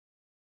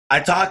I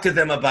talk to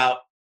them about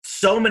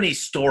so many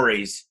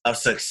stories of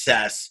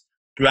success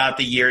throughout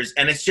the years,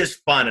 and it's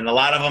just fun, and a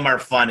lot of them are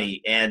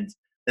funny. And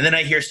then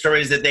I hear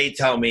stories that they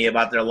tell me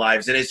about their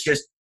lives, and it's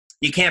just,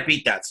 you can't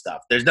beat that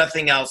stuff. There's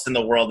nothing else in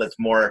the world that's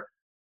more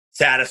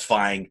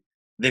satisfying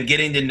than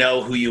getting to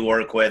know who you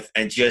work with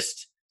and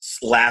just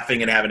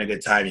laughing and having a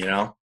good time, you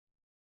know?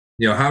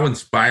 You know, how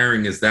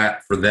inspiring is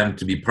that for them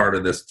to be part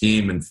of this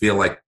team and feel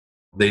like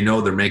they know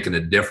they're making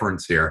a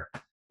difference here,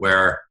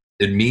 where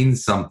it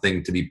means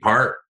something to be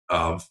part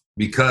of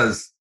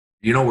because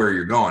you know where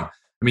you're going.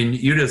 I mean,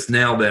 you just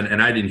nailed it,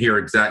 and I didn't hear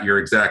your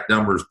exact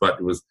numbers, but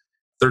it was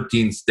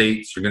 13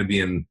 states. You're going to be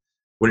in,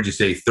 what did you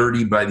say,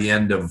 30 by the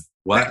end of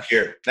what?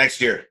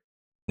 Next year.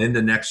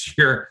 Into next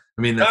year.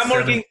 I mean, that's I'm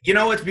working, you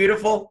know what's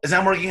beautiful is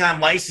I'm working on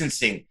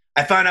licensing.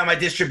 I found out my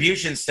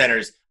distribution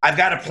centers. I've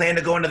got a plan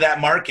to go into that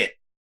market.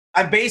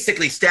 I'm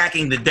basically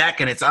stacking the deck,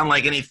 and it's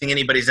unlike anything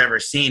anybody's ever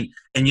seen.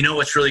 And you know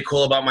what's really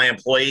cool about my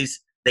employees?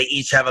 They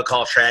each have a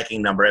call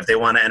tracking number. If they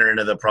want to enter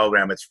into the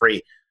program, it's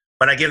free.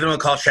 But I give them a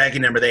call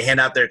tracking number. They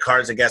hand out their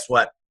cards, and guess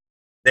what?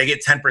 They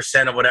get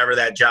 10% of whatever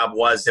that job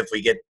was if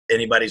we get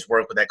anybody's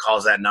work that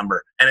calls that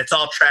number. And it's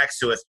all tracked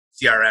to a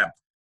CRM.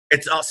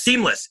 It's all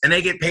seamless, and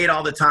they get paid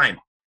all the time.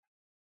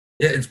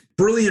 Yeah, it's a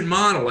brilliant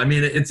model. I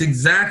mean, it's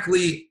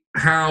exactly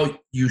how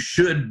you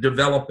should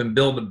develop and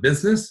build a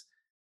business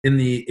in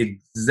the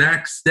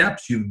exact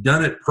steps. You've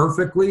done it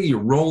perfectly. You're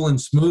rolling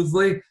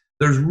smoothly.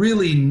 There's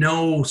really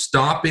no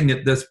stopping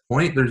at this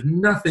point. There's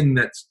nothing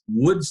that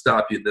would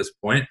stop you at this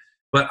point.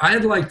 But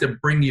I'd like to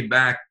bring you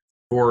back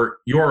for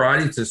your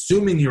audience,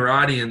 assuming your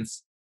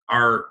audience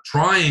are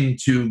trying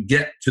to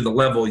get to the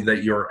level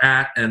that you're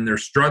at and they're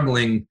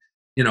struggling,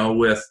 you know,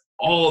 with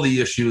all the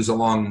issues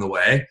along the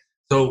way.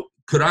 So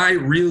could I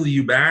reel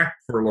you back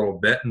for a little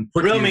bit and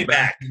put you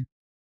back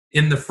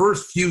in the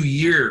first few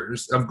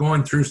years of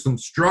going through some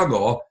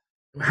struggle?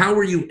 How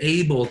were you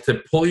able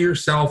to pull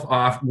yourself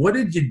off? What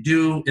did you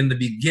do in the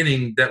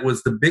beginning that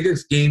was the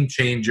biggest game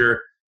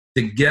changer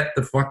to get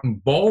the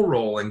fucking ball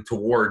rolling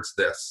towards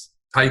this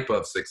type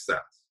of success?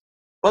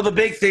 Well, the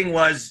big thing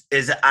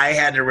is I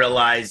had to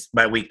realize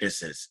my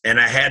weaknesses, and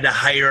I had to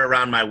hire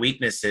around my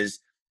weaknesses,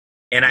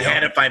 and I had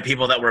to find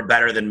people that were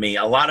better than me.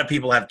 A lot of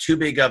people have too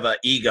big of an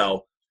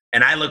ego,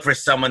 and I look for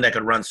someone that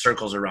could run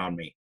circles around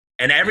me.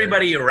 And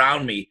everybody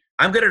around me,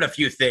 I'm good at a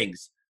few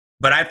things,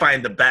 but I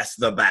find the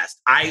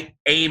best. I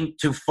aim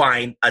to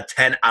find a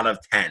 10 out of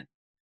 10.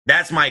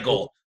 That's my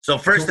goal. So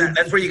first,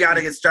 that's where you got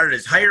to get started,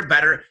 is hire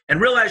better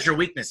and realize your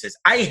weaknesses.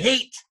 I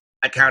hate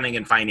accounting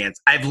and finance.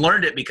 I've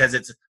learned it because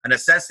it's a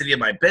necessity of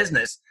my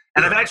business,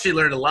 and I've actually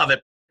learned to love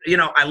it. You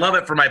know, I love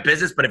it for my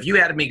business, but if you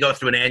had me go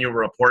through an annual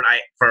report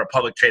for a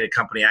public traded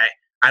company,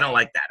 I don't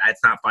like that. It's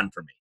not fun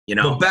for me, you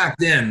know? Well, back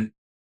then,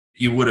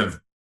 you would have,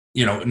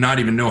 you know, not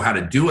even know how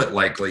to do it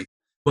likely.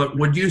 But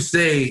would you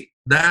say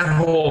that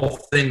whole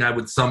thing I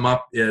would sum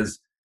up is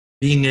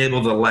being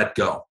able to let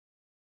go?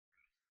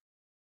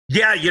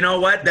 Yeah, you know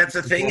what? That's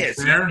the thing is,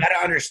 you got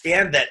to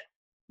understand that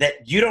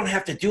you don't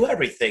have to do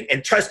everything.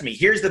 And trust me,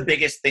 here's the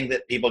biggest thing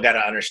that people got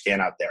to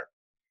understand out there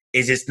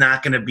is it's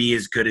not going to be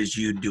as good as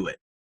you do it.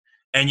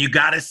 And you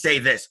got to say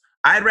this,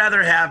 I'd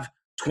rather have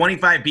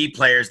 25 B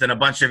players than a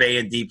bunch of A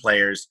and D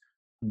players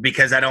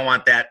because I don't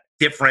want that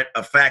different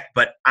effect.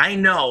 But I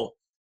know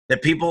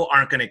that people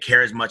aren't going to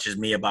care as much as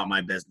me about my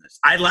business.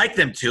 I'd like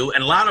them to,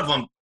 and a lot of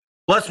them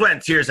Blood, sweat,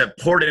 and tears have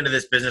poured into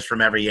this business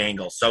from every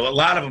angle. So a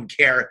lot of them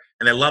care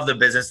and they love the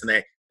business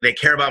and they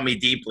care about me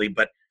deeply.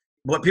 But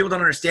what people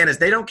don't understand is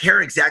they don't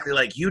care exactly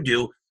like you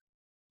do.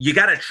 You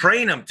got to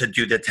train them to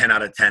do the 10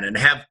 out of 10 and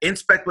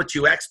inspect what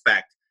you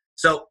expect.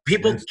 So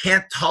people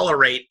can't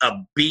tolerate a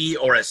B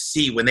or a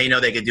C when they know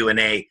they could do an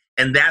A.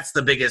 And that's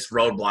the biggest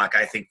roadblock,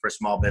 I think, for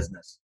small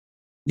business.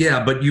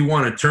 Yeah, but you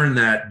want to turn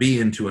that B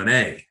into an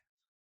A.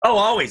 Oh,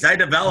 always. I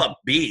develop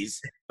Bs.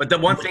 But the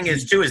one thing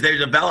is, too, is they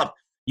develop.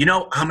 You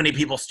know how many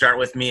people start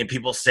with me and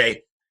people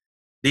say,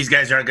 these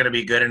guys aren't going to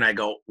be good. And I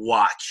go,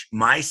 watch.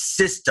 My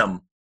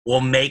system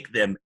will make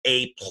them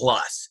A+.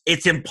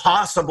 It's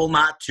impossible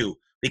not to,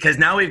 because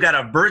now we've got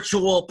a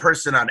virtual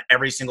person on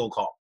every single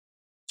call.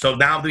 So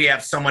now we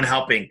have someone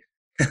helping.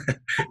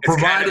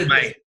 provided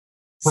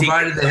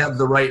they have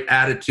the right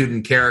attitude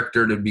and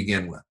character to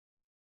begin with.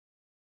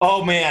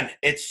 Oh, man,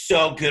 it's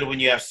so good when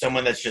you have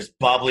someone that's just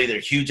bubbly. They're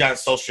huge on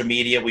social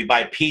media. We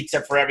buy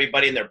pizza for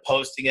everybody, and they're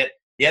posting it.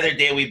 The other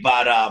day, we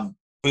bought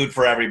food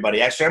for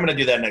everybody. Actually, I'm going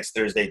to do that next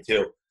Thursday,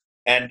 too.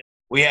 And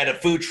we had a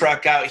food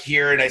truck out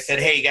here, and I said,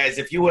 hey, guys,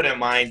 if you wouldn't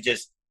mind,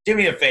 just do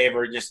me a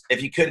favor. Just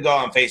if you could go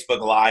on Facebook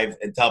Live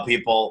and tell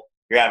people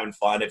you're having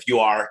fun, if you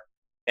are.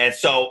 And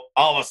so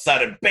all of a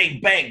sudden, bang,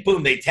 bang,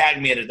 boom, they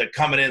tag me, and they're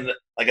coming in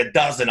like a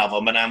dozen of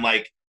them. And I'm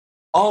like,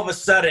 all of a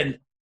sudden,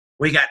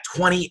 we got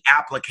 20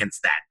 applicants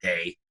that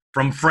day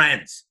from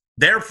friends.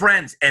 They're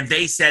friends. And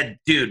they said,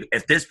 dude,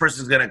 if this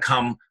person's going to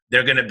come,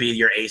 they're going to be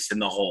your ace in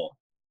the hole.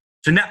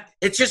 So now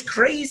it's just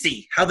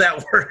crazy how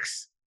that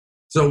works.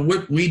 So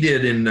what we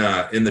did in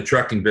the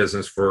trucking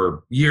business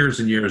for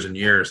years and years and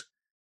years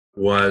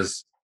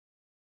was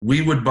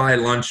we would buy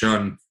lunch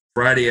on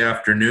Friday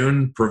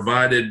afternoon,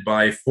 provided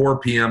by 4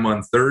 p.m.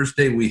 on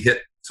Thursday, we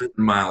hit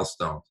certain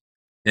milestones.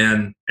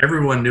 And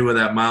everyone knew what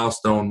that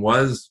milestone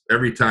was.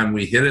 Every time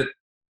we hit it,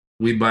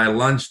 we buy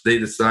lunch, they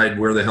decide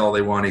where the hell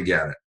they want to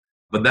get it.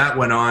 But that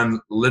went on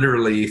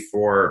literally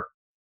for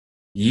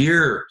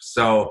years.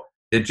 So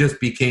it just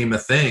became a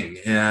thing.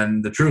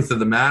 And the truth of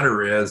the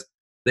matter is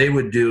they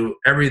would do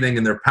everything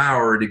in their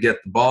power to get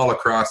the ball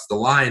across the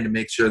line to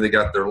make sure they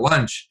got their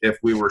lunch if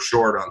we were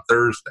short on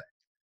Thursday.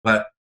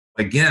 But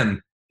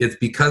again, it's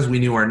because we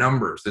knew our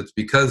numbers. It's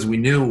because we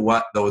knew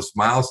what those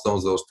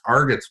milestones, those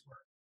targets were.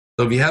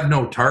 So if you have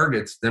no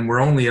targets, then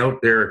we're only out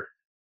there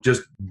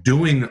just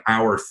doing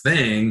our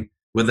thing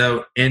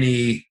without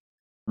any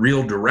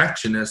real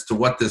direction as to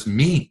what this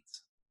means.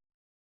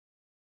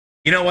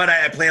 You know what?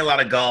 I play a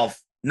lot of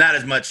golf, not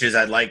as much as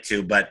I'd like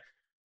to, but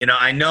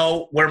I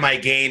know where my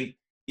game,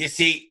 you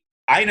see,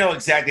 I know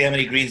exactly how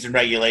many greens in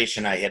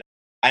regulation I hit.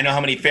 I know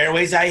how many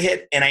fairways I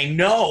hit, and I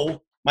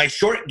know my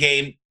short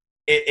game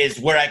is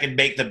where I can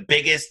make the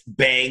biggest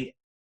bang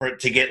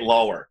to get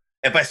lower.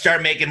 If I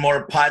start making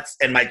more putts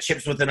and my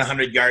chips within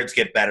 100 yards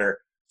get better.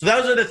 So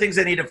those are the things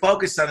I need to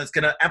focus on. That's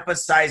going to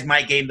emphasize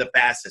my game the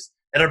fastest.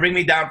 It'll bring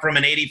me down from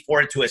an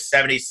 84 to a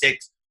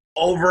 76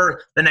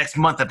 over the next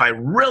month if I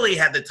really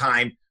had the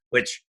time,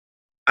 which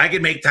I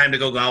could make time to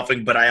go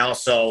golfing, but I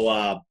also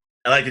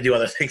I like to do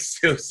other things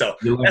too. So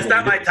that's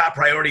not my top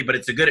priority, but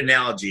it's a good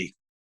analogy.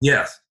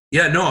 Yes.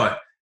 Yeah, no.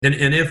 And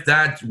if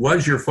that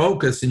was your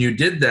focus and you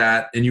did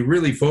that and you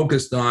really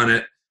focused on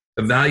it,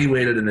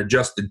 evaluated and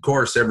adjusted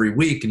course every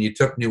week and you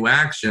took new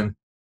action,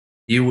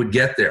 you would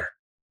get there.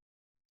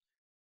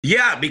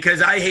 Yeah,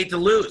 because I hate to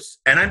lose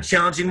and I'm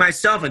challenging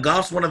myself. And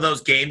golf's one of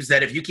those games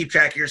that if you keep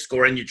track of your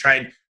score and you're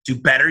trying to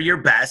better your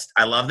best,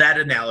 I love that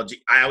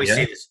analogy. I always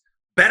say this,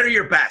 better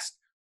your best.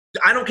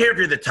 I don't care if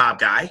you're the top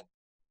guy.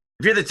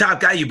 If you're the top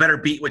guy, you better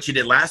beat what you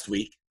did last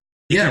week.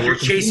 Yeah, you're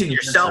chasing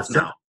yourself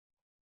now.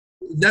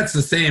 That's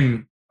the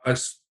same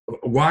as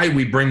why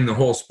we bring the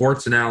whole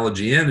sports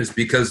analogy in, is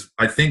because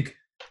I think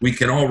we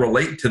can all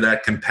relate to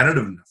that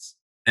competitiveness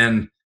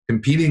and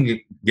competing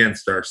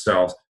against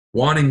ourselves,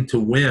 wanting to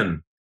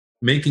win,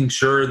 making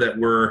sure that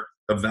we're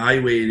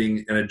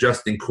evaluating and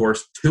adjusting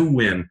course to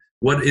win.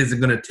 What is it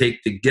going to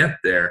take to get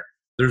there?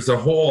 There's a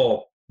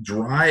whole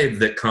drive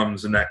that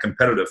comes in that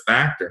competitive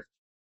factor.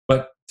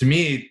 But to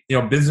me,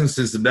 business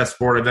is the best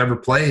sport I've ever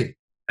played.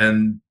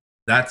 And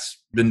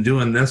that's been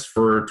doing this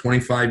for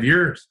 25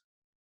 years.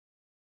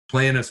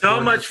 Playing a sport.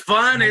 So much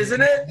fun,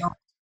 isn't it?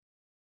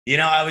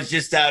 I was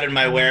just out in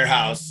my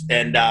warehouse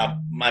and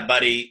my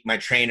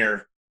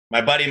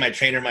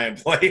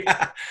employee,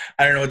 I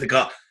don't know what to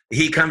call.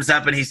 He comes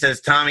up and he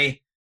says,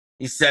 Tommy,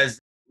 he says,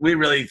 we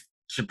really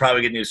should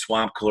probably get new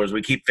swamp coolers.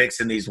 We keep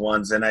fixing these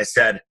ones. And I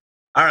said,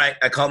 all right.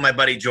 I called my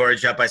buddy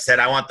George up. I said,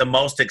 I want the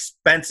most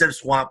expensive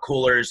swamp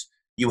coolers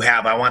you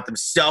have. I want them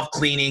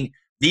self-cleaning.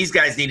 These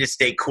guys need to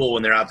stay cool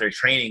when they're out there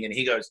training. And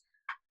he goes,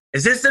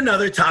 is this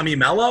another Tommy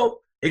Mello?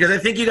 He goes, I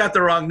think you got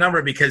the wrong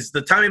number because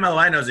the Tommy Mello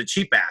I know is a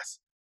cheap ass.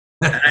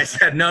 And I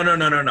said, no.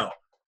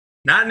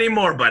 Not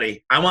anymore,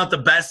 buddy. I want the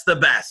best.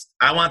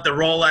 I want the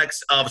Rolex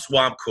of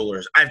swamp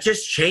coolers. I've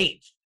just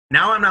changed.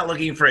 Now I'm not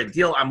looking for a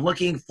deal. I'm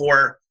looking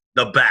for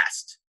the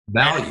best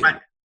value.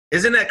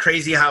 Isn't that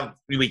crazy how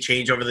we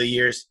change over the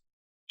years?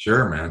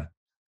 Sure, man.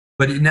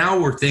 But now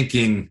we're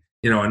thinking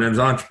And as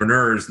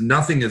entrepreneurs,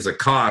 nothing is a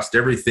cost.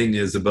 Everything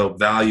is about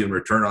value and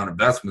return on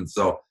investment.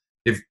 So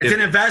it's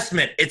an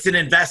investment. It's an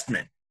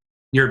investment.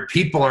 Your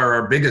people are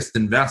our biggest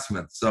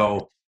investment.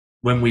 So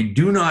when we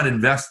do not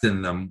invest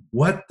in them,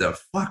 what the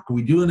fuck are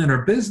we doing in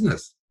our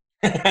business?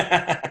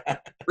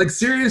 Like,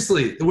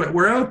 seriously,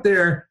 we're out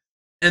there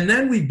and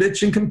then we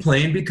bitch and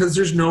complain because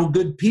there's no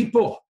good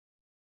people,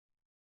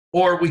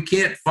 or we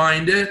can't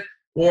find it,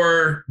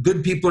 or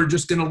good people are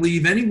just going to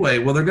leave anyway.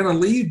 Well, they're going to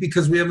leave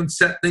because we haven't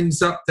set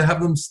things up to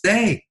have them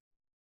stay.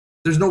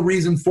 There's no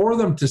reason for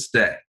them to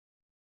stay.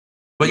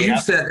 But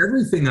you've set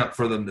everything up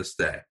for them to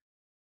stay.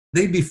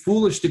 They'd be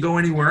foolish to go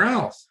anywhere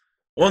else.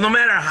 Well, no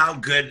matter how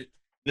good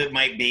it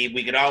might be,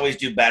 we could always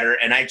do better.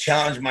 And I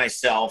challenge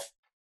myself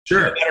to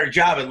do a better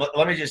job. And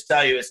let me just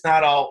tell you, it's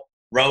not all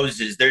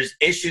roses. There's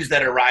issues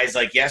that arise,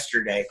 like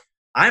yesterday.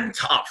 I'm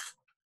tough.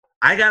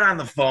 I got on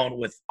the phone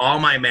with all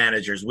my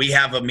managers. We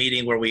have a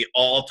meeting where we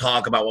all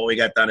talk about what we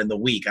got done in the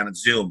week on a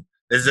Zoom.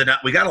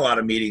 We got a lot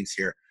of meetings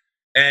here.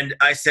 And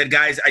I said,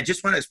 guys, I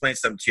just want to explain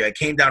something to you. I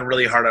came down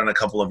really hard on a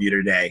couple of you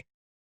today,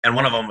 and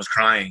one of them was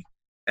crying.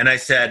 And I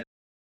said,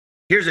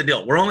 here's the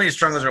deal. We're only as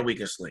strong as our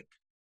weakest link.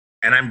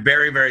 And I'm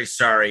very, very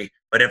sorry.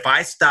 But if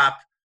I stop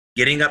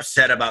getting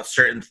upset about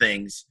certain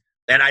things,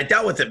 and I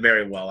dealt with it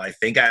very well, I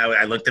think.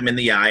 I looked them in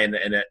the eye,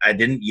 and I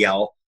didn't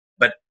yell.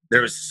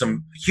 There was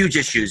some huge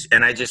issues.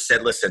 And I just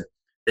said, listen,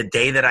 the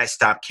day that I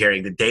stop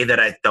caring, the day that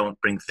I don't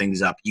bring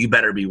things up, you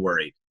better be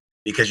worried,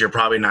 because you're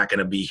probably not going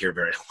to be here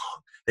very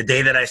long. The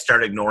day that I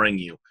start ignoring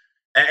you.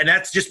 And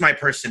that's just my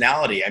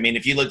personality. I mean,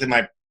 if you looked at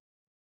my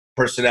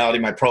personality,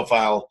 my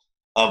profile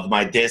of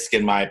my DISC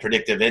and my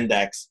predictive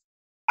index,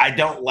 I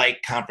don't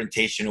like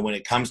confrontation. And when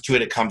it comes to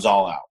it, it comes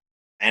all out.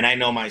 And I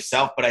know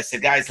myself, but I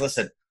said, guys,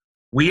 listen,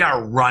 we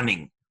are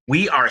running.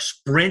 We are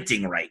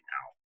sprinting right now.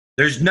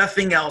 There's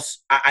nothing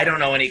else. I don't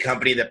know any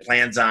company that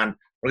plans on,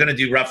 we're going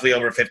to do roughly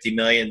over 50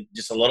 million,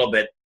 just a little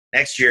bit.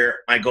 Next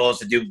year, my goal is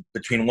to do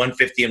between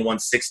 150 and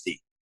 160.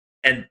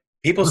 And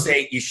people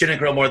say you shouldn't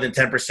grow more than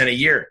 10% a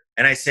year.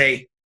 And I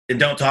say, then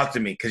don't talk to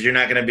me, because you're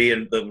not going to be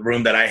in the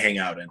room that I hang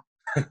out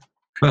in.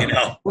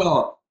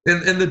 Well,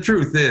 and the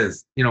truth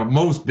is,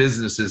 most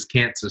businesses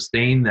can't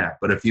sustain that.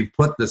 But if you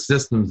put the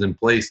systems in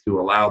place to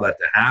allow that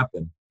to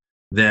happen,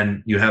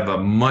 then you have a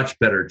much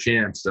better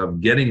chance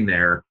of getting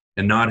there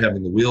and not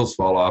having the wheels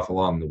fall off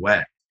along the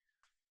way.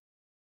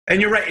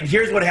 And you're right. And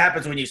here's what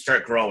happens when you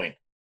start growing.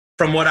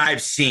 From what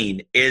I've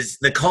seen is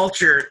the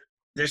culture,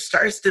 there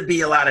starts to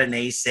be a lot of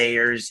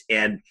naysayers,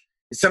 and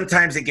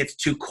sometimes it gets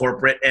too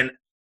corporate. And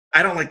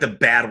I don't like the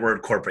bad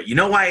word corporate. You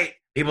know why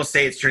people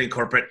say it's turning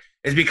corporate?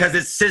 Is because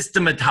it's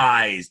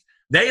systematized.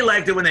 They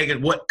liked it when they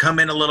could come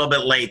in a little bit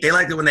late. They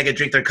liked it when they could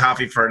drink their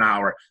coffee for an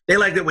hour. They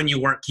liked it when you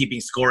weren't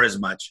keeping score as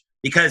much,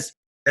 because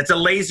that's a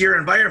lazier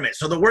environment.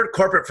 So the word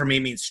corporate for me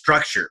means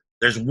structure.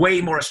 There's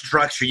way more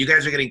structure. You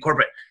guys are getting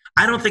corporate.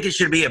 I don't think it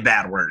should be a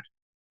bad word.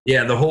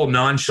 Yeah, the whole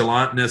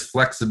nonchalantness,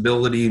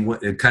 flexibility,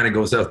 it kind of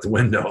goes out the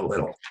window a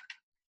little.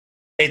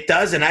 It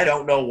does, and I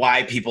don't know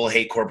why people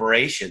hate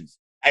corporations.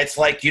 It's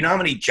like, you know how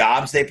many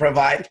jobs they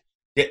provide?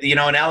 An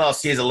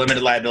LLC is a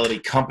limited liability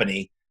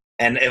company.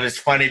 And it was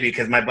funny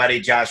because my buddy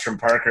Josh from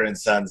Parker and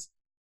Sons,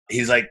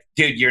 he's like,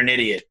 dude, you're an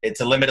idiot.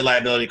 It's a limited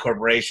liability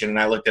corporation. And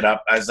I looked it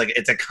up. I was like,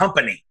 it's a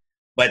company.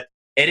 But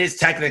it is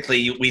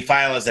technically, we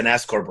file as an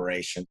S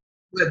corporation.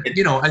 But,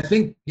 I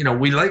think,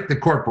 we like the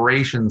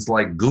corporations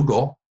like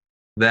Google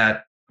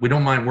that we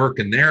don't mind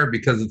working there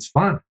because it's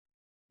fun.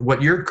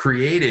 What you're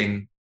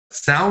creating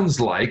sounds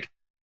like,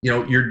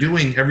 you're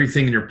doing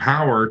everything in your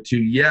power to,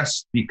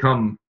 yes,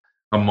 become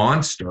a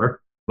monster,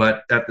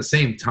 but at the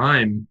same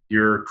time,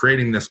 you're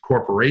creating this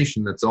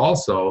corporation that's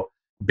also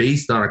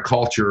based on a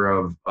culture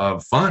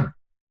of fun,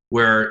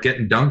 where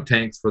getting dunk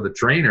tanks for the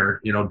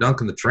trainer,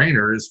 dunking the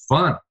trainer is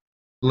fun.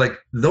 Like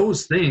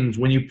those things,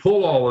 when you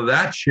pull all of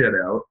that shit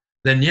out,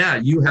 then yeah,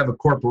 you have a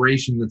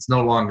corporation that's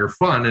no longer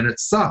fun, and it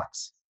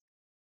sucks.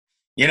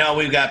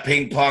 We've got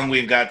ping pong,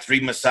 we've got 3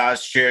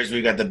 massage chairs,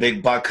 we've got the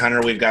big buck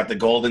hunter, we've got the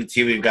golden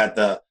tee, we've got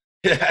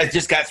I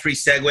just got 3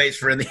 segues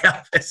for in the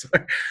office.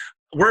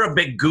 We're a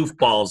big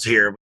goofballs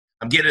here.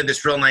 I'm getting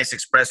this real nice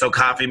espresso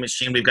coffee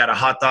machine. We've got a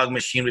hot dog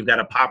machine. We've got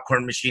a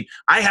popcorn machine.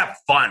 I have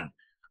fun.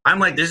 I'm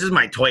like, this is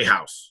my toy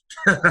house.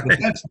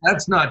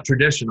 That's not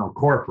traditional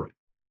corporate.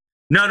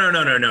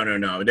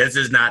 No. This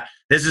is not.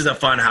 This is a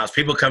fun house.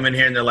 People come in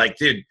here and they're like,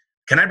 dude,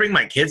 can I bring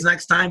my kids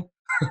next time?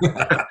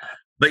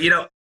 But,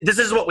 this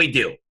is what we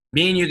do.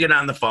 Me and you get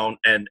on the phone,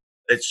 and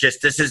it's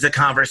just, this is a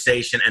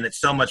conversation, and it's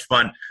so much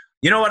fun.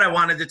 You know what I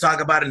wanted to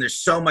talk about? And there's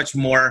so much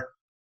more,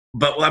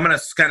 but I'm going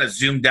to kind of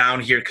zoom down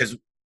here because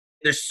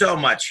there's so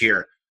much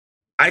here.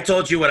 I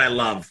told you what I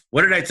love.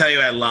 What did I tell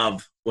you I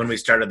love when we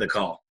started the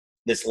call?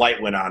 This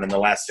light went on in the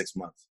last 6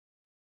 months.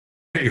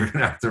 You're going to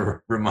have to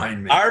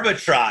remind me.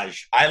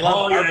 Arbitrage. I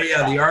love arbitrage.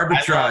 Yeah, the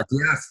arbitrage.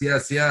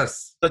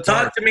 Yes. So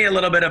talk to me a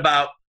little bit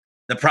about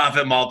the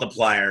profit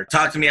multiplier.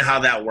 Talk to me how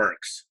that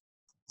works.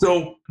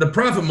 So the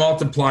profit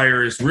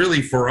multiplier is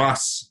really, for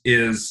us,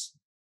 is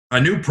a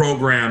new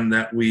program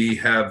that we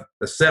have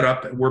set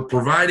up. We're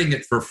providing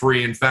it for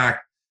free. In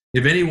fact,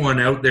 if anyone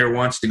out there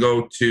wants to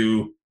go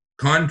to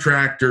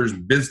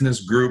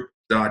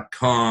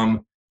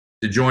contractorsbusinessgroup.com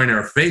to join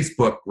our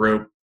Facebook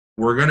group,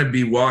 we're going to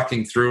be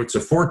walking through. It's a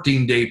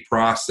 14-day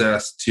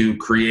process to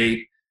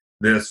create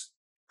this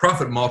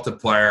profit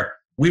multiplier.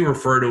 We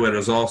refer to it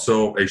as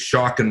also a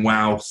shock and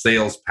wow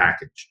sales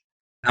package.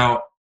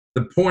 Now,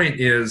 the point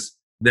is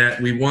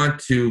that we want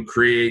to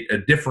create a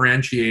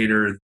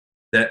differentiator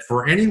that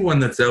for anyone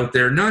that's out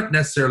there, not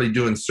necessarily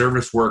doing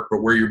service work,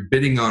 but where you're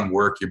bidding on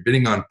work, you're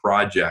bidding on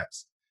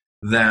projects,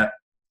 that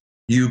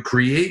you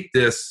create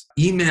this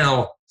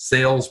email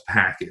sales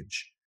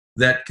package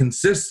that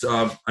consists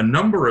of a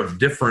number of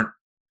different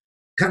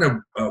kind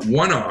of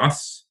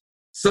one-offs,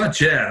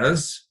 such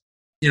as,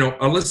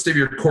 a list of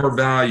your core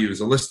values,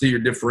 a list of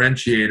your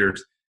differentiators.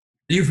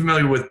 Are you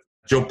familiar with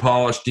Joe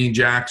Polish, Dean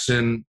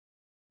Jackson?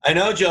 I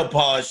know Joe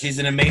Polish. He's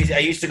an amazing. I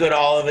used to go to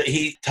all of it.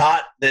 He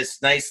taught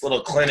this nice little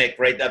clinic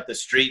right up the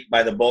street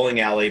by the bowling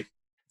alley.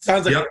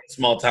 Sounds like a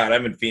small town.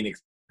 I'm in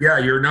Phoenix. Yeah,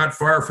 you're not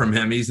far from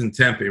him. He's in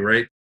Tempe,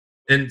 right?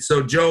 And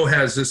so Joe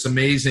has this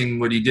amazing,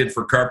 what he did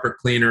for carpet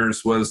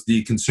cleaners was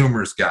the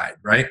consumer's guide,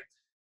 right?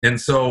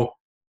 And so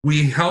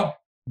we help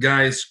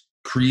guys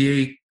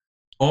create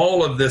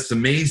all of this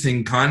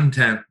amazing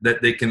content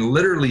that they can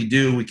literally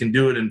do. We can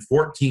do it in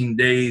 14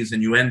 days,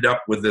 and you end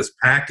up with this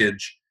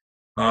package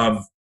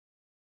of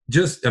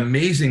just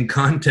amazing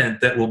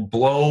content that will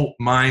blow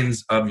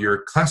minds of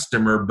your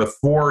customer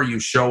before you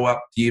show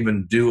up to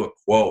even do a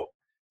quote.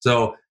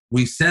 So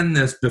we send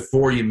this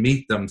before you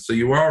meet them. So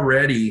you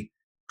already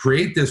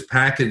create this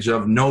package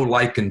of know,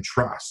 like, and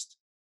trust,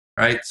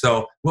 right?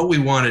 So what we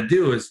want to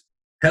do is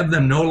have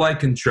them know,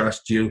 like, and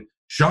trust you,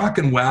 shock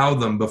and wow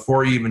them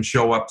before you even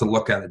show up to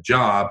look at a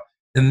job.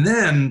 And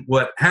then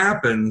what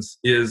happens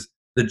is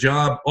the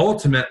job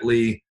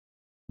ultimately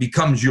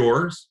becomes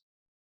yours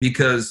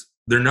because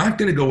they're not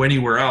going to go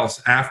anywhere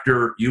else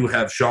after you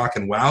have shock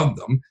and wowed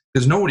them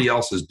because nobody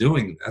else is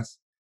doing this.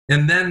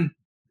 And then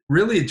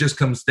really it just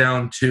comes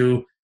down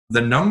to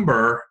the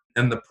number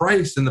and the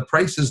price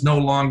is no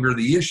longer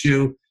the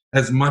issue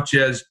as much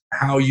as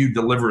how you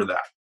deliver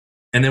that.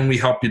 And then we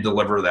help you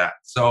deliver that.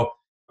 So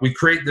we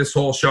create this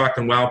whole shock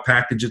and wow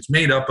package. It's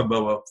made up of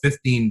about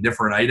 15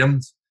 different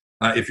items.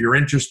 If you're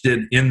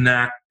interested in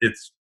that,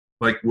 it's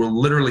like we'll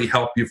literally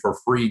help you for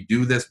free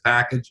do this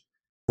package.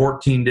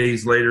 14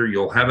 days later,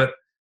 you'll have it.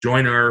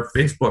 Join our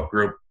Facebook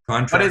group.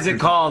 What is it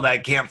called? I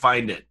can't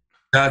find it.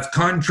 It's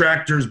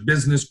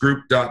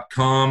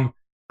contractorsbusinessgroup.com.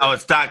 Oh,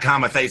 it's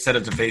 .com. I thought you said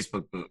it's a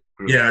Facebook group.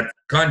 Yeah,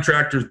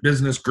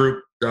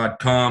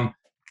 contractorsbusinessgroup.com,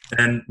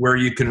 and where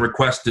you can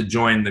request to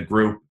join the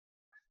group.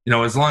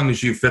 As long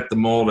as you fit the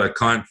mold of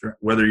contract,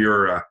 whether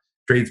you're a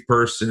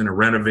tradesperson, a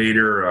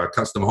renovator, a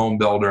custom home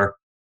builder,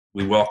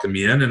 we welcome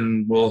you in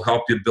and we'll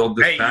help you build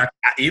this back.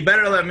 You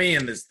better let me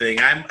in this thing.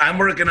 I'm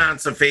working on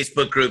some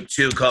Facebook group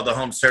too called the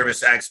Home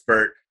Service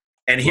Expert.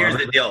 And here's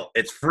the deal.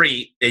 It's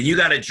free and you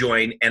got to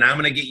join and I'm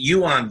going to get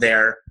you on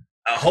there.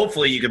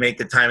 Hopefully you can make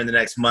the time in the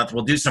next month.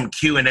 We'll do some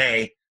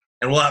Q&A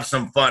and we'll have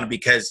some fun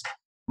because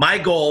my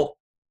goal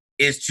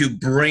is to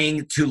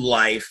bring to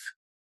life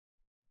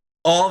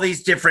all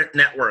these different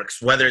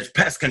networks, whether it's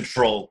pest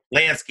control,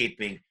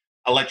 landscaping,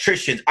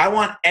 electricians. I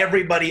want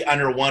everybody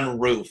under one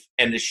roof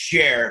and to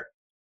share.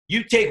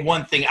 You take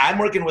one thing. I'm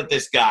working with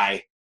this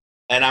guy,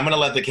 and I'm going to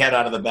let the cat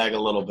out of the bag a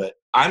little bit.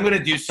 I'm going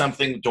to do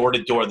something door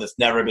to door that's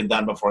never been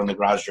done before in the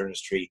garage door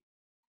industry.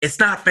 It's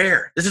not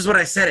fair. This is what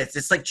I said.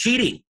 It's like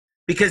cheating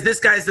because this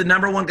guy's the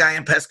number one guy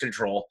in pest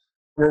control.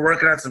 We're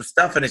working on some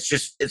stuff, and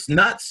it's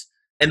nuts.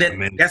 And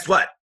then guess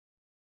what?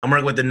 I'm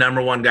working with the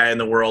number one guy in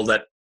the world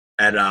at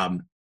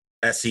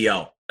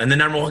SEO and the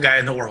number one guy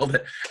in the world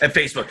at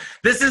Facebook.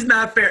 This is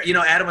not fair.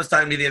 Adam was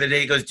talking to me the other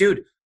day. He goes,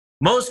 dude,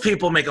 most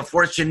people make a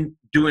fortune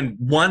doing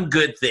one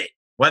good thing,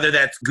 whether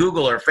that's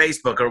Google or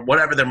Facebook or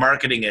whatever their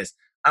marketing is.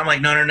 I'm like,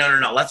 no.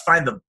 Let's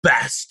find the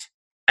best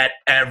at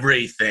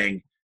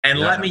everything and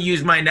let me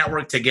use my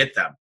network to get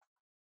them.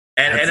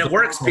 And it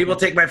works. People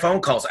take my phone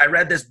calls. I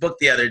read this book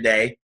the other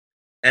day,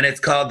 and it's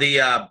called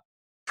the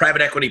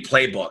Private Equity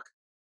Playbook.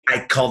 I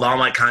called all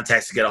my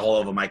contacts to get a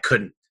hold of him. I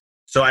couldn't.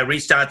 So I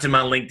reached out to him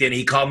on LinkedIn.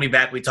 He called me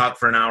back. We talked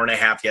for an hour and a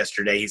half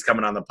yesterday. He's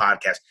coming on the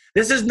podcast.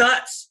 This is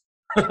nuts.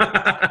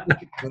 I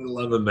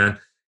love it, man.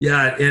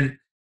 Yeah, and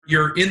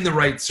you're in the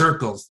right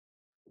circles.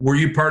 Were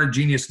you part of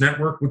Genius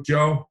Network with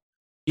Joe?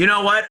 You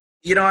know what?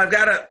 I've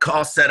got a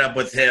call set up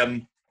with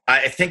him.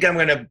 I think I'm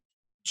going to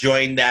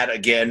join that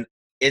again.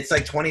 It's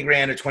like 20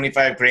 grand or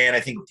 25 grand.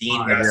 I think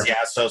Dean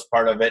Graciaso's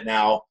part of it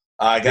now.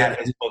 I got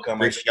his book on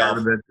my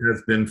shelf. It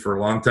has been for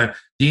a long time.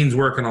 Dean's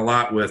working a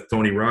lot with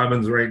Tony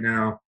Robbins right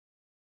now.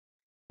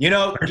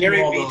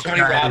 Gary Vee,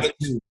 Tony Robbins,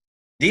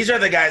 these are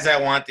the guys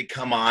I want to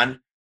come on,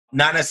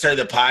 not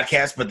necessarily the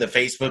podcast, but the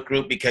Facebook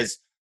group, because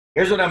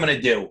here's what I'm going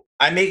to do.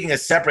 I'm making a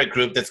separate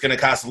group that's going to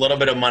cost a little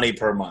bit of money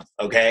per month,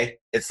 okay?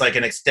 It's like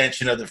an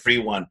extension of the free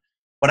one.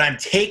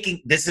 But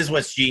this is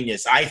what's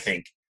genius, I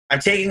think. I'm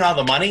taking all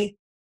the money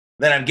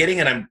that I'm getting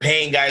and I'm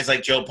paying guys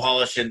like Joe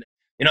Polish. And,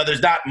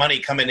 there's not money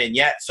coming in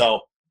yet, so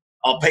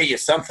I'll pay you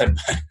something.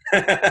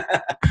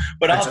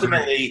 But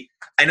ultimately,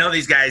 I know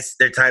these guys,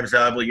 their time's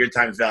valuable, your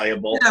time's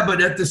valuable. Yeah,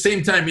 but at the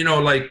same time,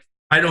 like,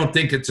 I don't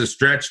think it's a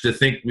stretch to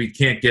think we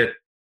can't get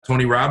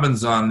Tony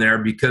Robbins on there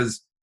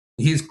because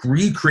he's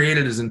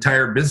recreated his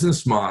entire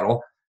business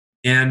model.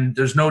 And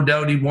there's no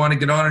doubt he'd want to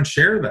get on and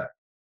share that.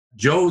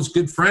 Joe's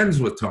good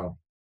friends with Tony.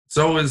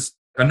 So is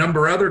a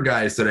number of other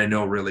guys that I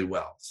know really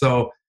well.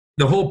 So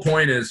the whole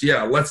point is,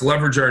 let's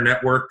leverage our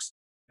networks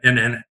and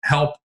then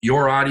help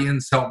your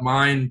audience, help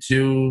mine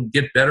to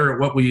get better at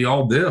what we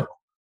all do.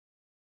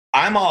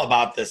 I'm all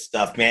about this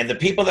stuff, man. The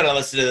people that are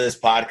listening to this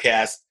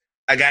podcast,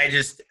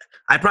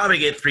 I probably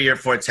get 3 or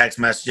 4 text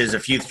messages, a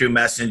few through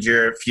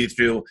Messenger,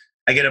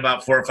 I get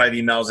about 4 or 5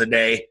 emails a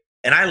day.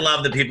 And I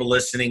love the people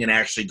listening and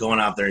actually going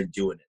out there and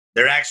doing it.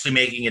 They're actually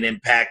making an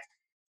impact.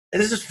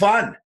 And this is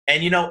fun.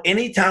 And,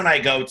 any town I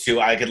go to,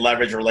 I could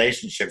leverage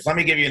relationships. Let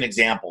me give you an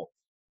example.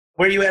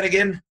 Where are you at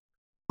again?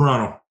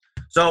 Toronto.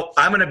 So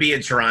I'm going to be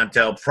in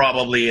Toronto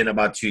probably in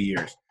about 2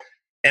 years.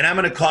 And I'm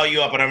going to call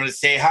you up and I'm going to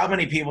say, how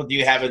many people do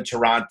you have in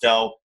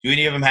Toronto? Do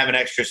any of them have an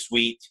extra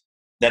suite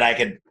that I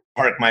could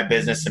park my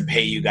business and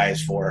pay you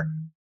guys for?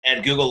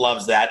 And Google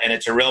loves that. And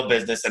it's a real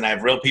business. And I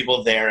have real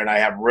people there. And I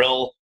have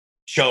real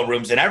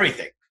showrooms and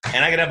everything.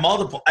 And I could have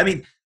multiple. I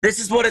mean, this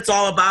is what it's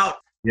all about.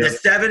 Yep. The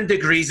 7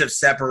 degrees of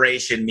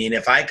separation mean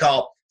if I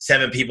call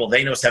 7 people,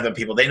 they know 7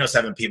 people, they know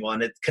 7 people.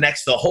 And it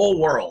connects the whole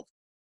world.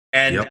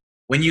 And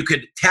when you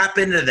could tap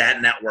into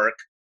that network,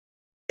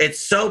 it's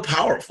so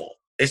powerful.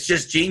 It's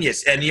just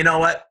genius. And you know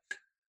what?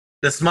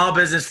 The small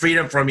business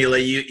freedom formula,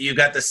 you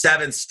got the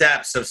 7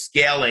 steps of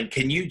scaling.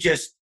 Can you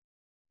just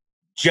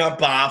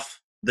jump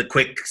off the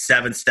quick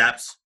 7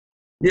 steps?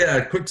 Yeah,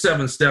 quick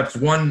 7 steps.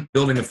 1,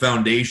 building a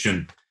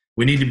foundation.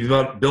 We need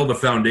to build a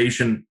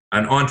foundation,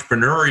 an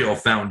entrepreneurial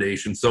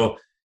foundation. So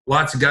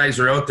lots of guys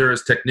are out there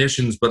as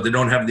technicians, but they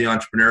don't have the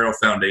entrepreneurial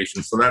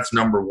foundation. So that's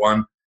number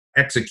 1.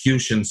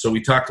 Execution. So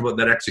we talked about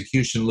that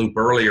execution loop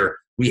earlier.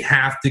 We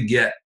have to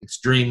get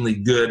extremely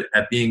good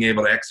at being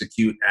able to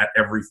execute at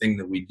everything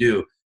that we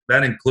do.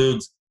 That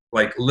includes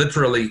like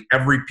literally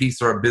every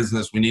piece of our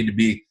business. We need to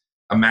be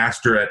a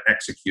master at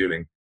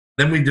executing.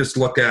 Then we just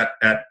look at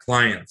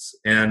clients,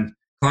 and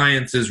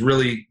clients is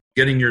really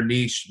getting your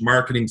niche,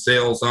 marketing,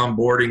 sales,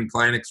 onboarding,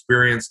 client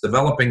experience,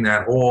 developing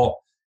that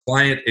whole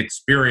client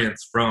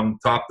experience from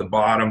top to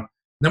bottom.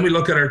 Then we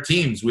look at our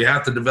teams. We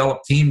have to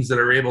develop teams that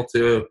are able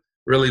to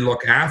really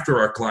look after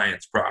our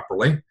clients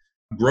properly,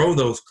 grow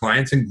those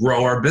clients, and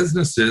grow our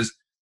businesses.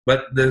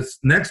 But this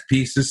next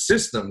piece is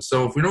systems.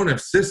 So if we don't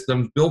have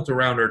systems built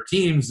around our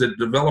teams that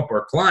develop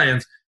our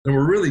clients, then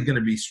we're really going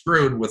to be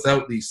screwed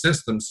without these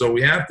systems. So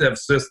we have to have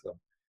systems.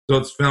 So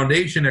it's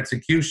foundation,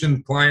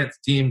 execution, clients,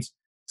 teams,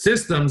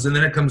 systems, and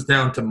then it comes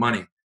down to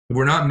money. If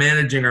we're not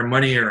managing our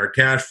money and our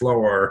cash flow,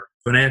 our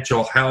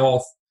financial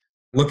health,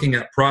 looking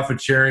at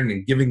profit sharing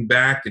and giving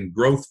back and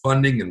growth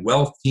funding and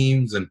wealth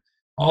teams and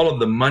all of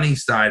the money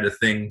side of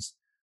things,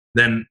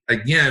 then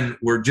again,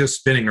 we're just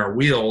spinning our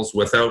wheels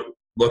without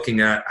looking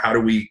at how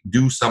do we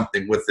do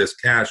something with this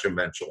cash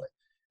eventually.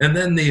 And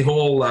then the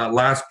whole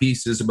last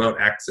piece is about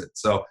exit.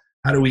 So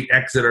how do we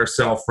exit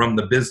ourselves from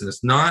the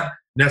business? Not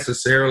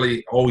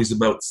necessarily always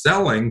about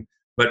selling,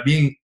 but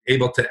being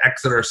able to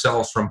exit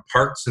ourselves from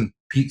parts and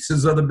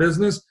pieces of the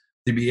business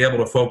to be able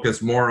to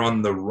focus more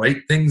on the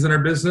right things in our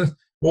business,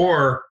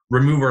 or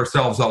remove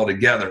ourselves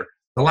altogether.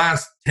 The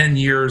last 10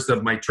 years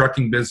of my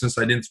trucking business,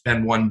 I didn't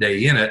spend one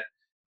day in it,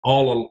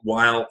 all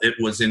while it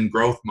was in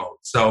growth mode.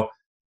 So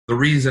the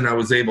reason I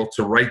was able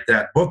to write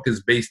that book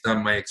is based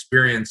on my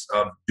experience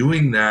of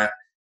doing that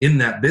in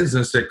that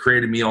business that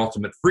created me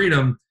ultimate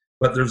freedom.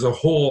 But there's a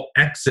whole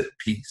exit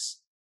piece,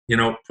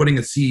 putting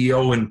a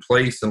CEO in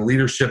place and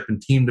leadership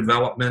and team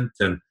development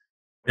and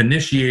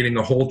initiating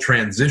a whole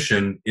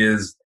transition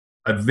is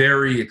a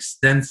very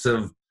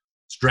extensive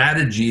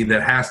strategy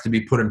that has to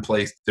be put in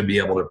place to be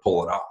able to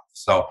pull it off.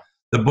 So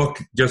the book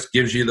just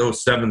gives you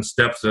those 7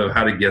 steps of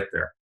how to get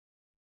there.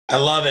 I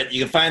love it.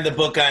 You can find the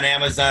book on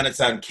Amazon. It's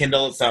on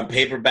Kindle. It's on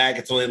paperback.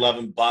 It's only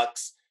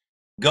 $11.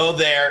 Go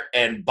there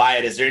and buy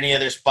it. Is there any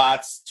other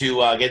spots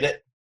to get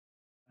it?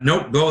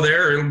 Nope. Go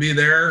there. It'll be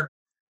there.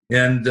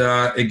 And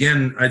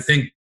again, I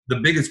think the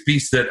biggest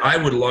piece that I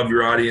would love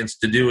your audience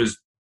to do is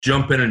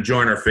jump in and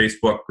join our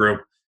Facebook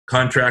group,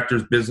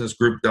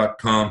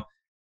 contractorsbusinessgroup.com.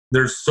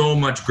 There's so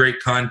much great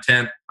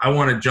content. I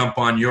want to jump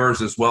on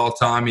yours as well,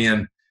 Tommy.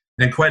 And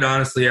quite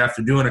honestly,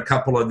 after doing a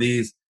couple of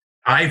these,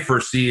 I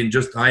foresee and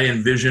I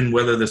envision,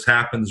 whether this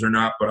happens or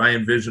not, but I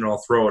envision,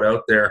 I'll throw it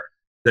out there,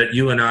 that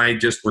you and I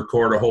just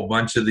record a whole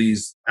bunch of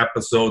these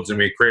episodes and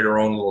we create our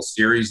own little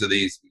series of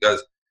these,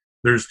 because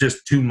there's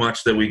just too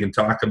much that we can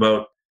talk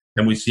about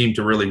and we seem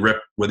to really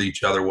rip with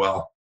each other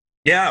well.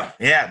 Yeah,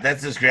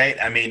 that's just great.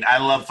 I mean, I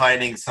love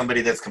finding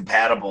somebody that's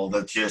compatible,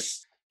 that's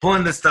just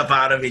pulling this stuff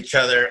out of each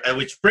other,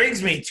 which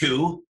brings me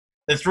to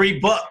the 3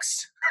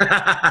 books.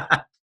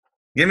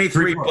 Give me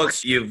 3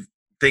 books you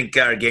think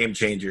are game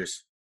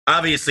changers.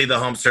 Obviously, The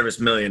Home Service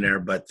Millionaire,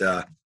 but...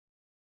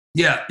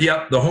 Yeah,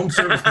 The Home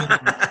Service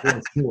Millionaire,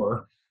 for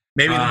sure.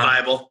 Maybe the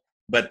Bible,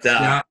 but...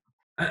 Yeah,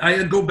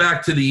 I go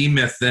back to the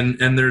E-Myth,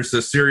 and there's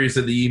a series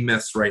of the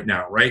E-Myths right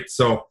now, right?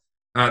 So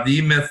the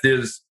E-Myth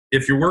is,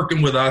 if you're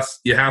working with us,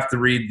 you have to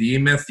read the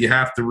E-Myth, you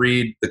have to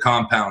read the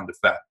Compound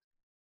Effect.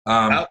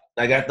 I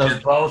got those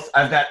both.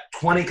 I've got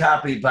 20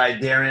 copies by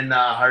Darren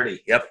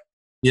Hardy. Yep.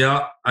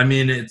 Yeah, I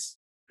mean, it's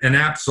an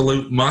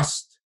absolute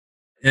must.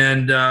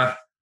 And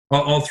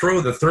I'll throw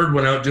the third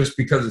one out just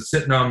because it's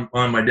sitting on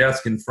my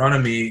desk in front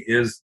of me,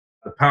 is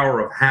The Power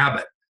of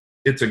Habit.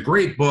 It's a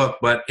great book,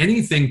 but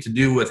anything to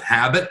do with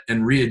habit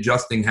and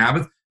readjusting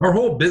habits, our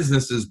whole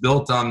business is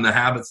built on the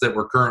habits that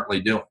we're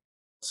currently doing.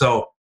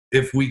 So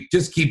if we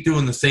just keep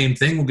doing the same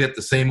thing, we'll get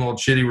the same old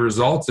shitty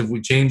results. If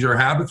we change our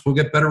habits, we'll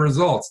get better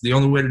results. The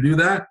only way to do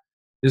that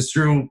is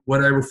through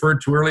what I referred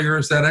to earlier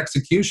as that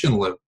execution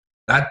loop.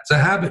 That's a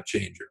habit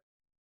changer.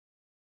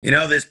 You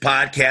know, this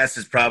podcast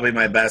is probably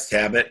my best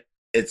habit.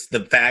 It's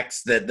the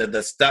facts,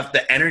 the stuff,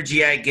 the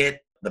energy I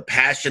get, the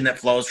passion that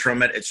flows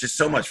from it. It's just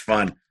so much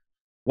fun.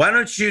 Why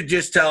don't you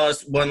just tell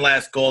us one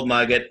last gold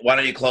nugget? Why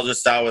don't you close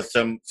us out with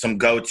some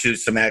go-to,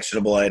 some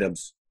actionable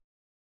items?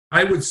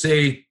 I would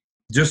say,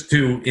 just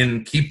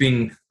in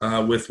keeping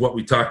with what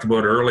we talked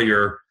about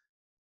earlier,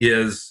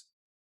 is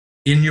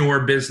in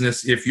your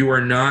business, if you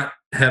are not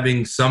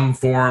having some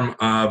form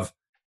of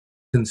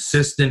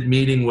consistent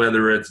meeting,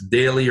 whether it's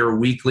daily or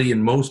weekly,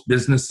 in most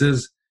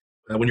businesses,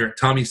 when you're at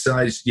Tommy's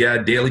size,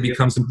 daily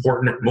becomes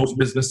important. At most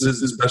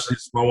businesses, especially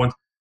small ones,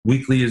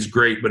 weekly is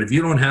great. But if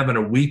you don't have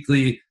a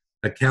weekly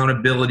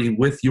accountability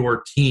with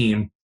your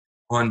team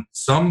on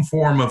some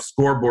form of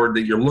scoreboard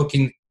that you're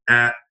looking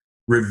at,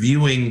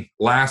 reviewing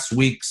last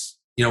week's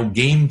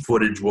game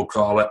footage, we'll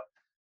call it,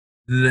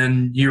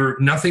 then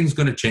nothing's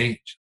going to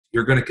change.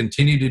 You're going to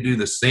continue to do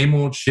the same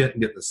old shit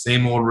and get the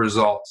same old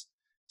results.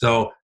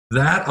 So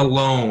that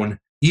alone,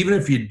 even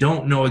if you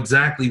don't know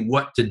exactly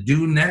what to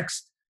do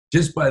next,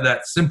 just by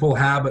that simple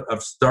habit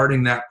of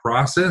starting that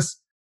process,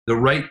 the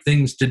right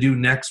things to do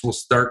next will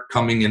start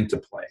coming into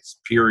place,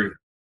 period.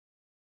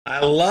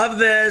 I love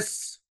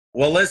this.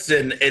 Well,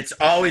 listen, it's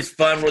always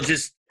fun.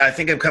 I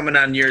think I'm coming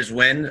on year's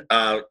win,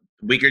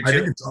 week or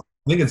two.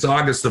 I think it's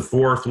August the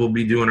 4th we'll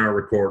be doing our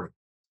recording.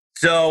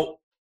 So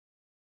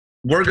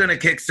we're going to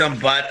kick some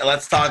butt.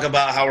 Let's talk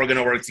about how we're going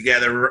to work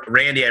together.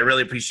 Randy, I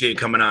really appreciate you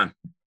coming on.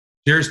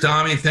 Cheers,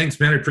 Tommy. Thanks,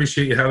 man. I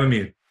appreciate you having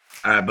me.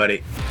 All right,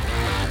 buddy.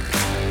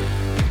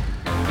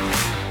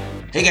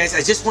 Hey, guys,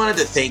 I just wanted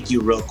to thank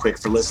you real quick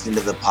for listening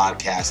to the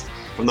podcast.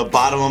 From the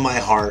bottom of my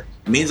heart,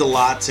 it means a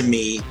lot to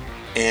me.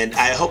 And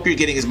I hope you're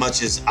getting as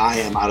much as I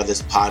am out of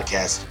this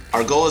podcast.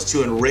 Our goal is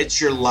to enrich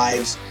your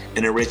lives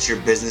and enrich your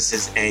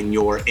businesses and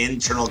your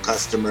internal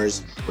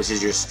customers, which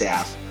is your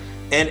staff.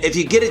 And if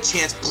you get a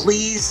chance,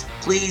 please,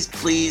 please,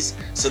 please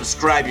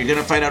subscribe. You're going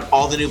to find out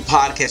all the new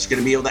podcasts. You're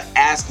going to be able to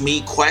ask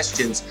me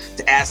questions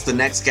to ask the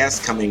next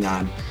guest coming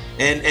on.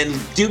 And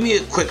do me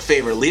a quick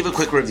favor, leave a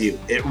quick review.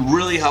 It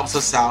really helps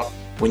us out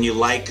when you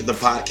like the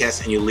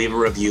podcast and you leave a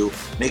review.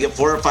 Make it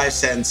 4 or 5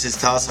 sentences.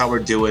 Tell us how we're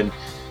doing.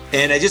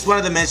 And I just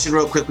wanted to mention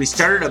real quick, we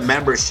started a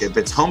membership.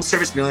 It's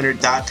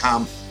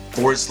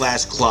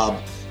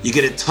homeservicemillionaire.com/club. You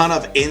get a ton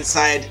of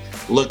inside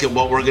look at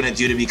what we're going to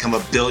do to become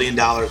 $1 billion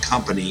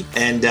company.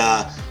 And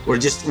we're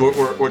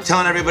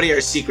telling everybody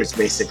our secrets,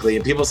 basically.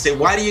 And people say,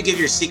 why do you give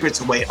your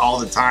secrets away all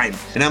the time?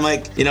 And I'm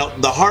like,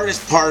 the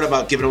hardest part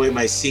about giving away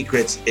my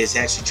secrets is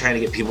actually trying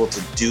to get people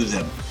to do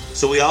them.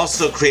 So we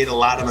also create a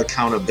lot of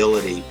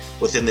accountability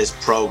within this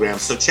program.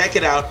 So check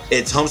it out.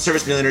 It's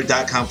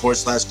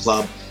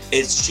homeservicemillionaire.com/club.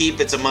 It's cheap.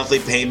 It's a monthly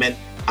payment.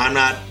 I'm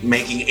not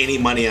making any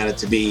money on it,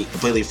 to be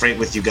completely frank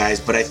with you guys,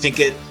 but I think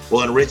it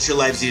will enrich your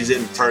lives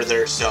even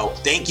further. So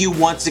thank you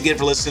once again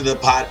for listening to the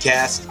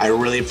podcast. I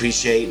really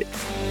appreciate it.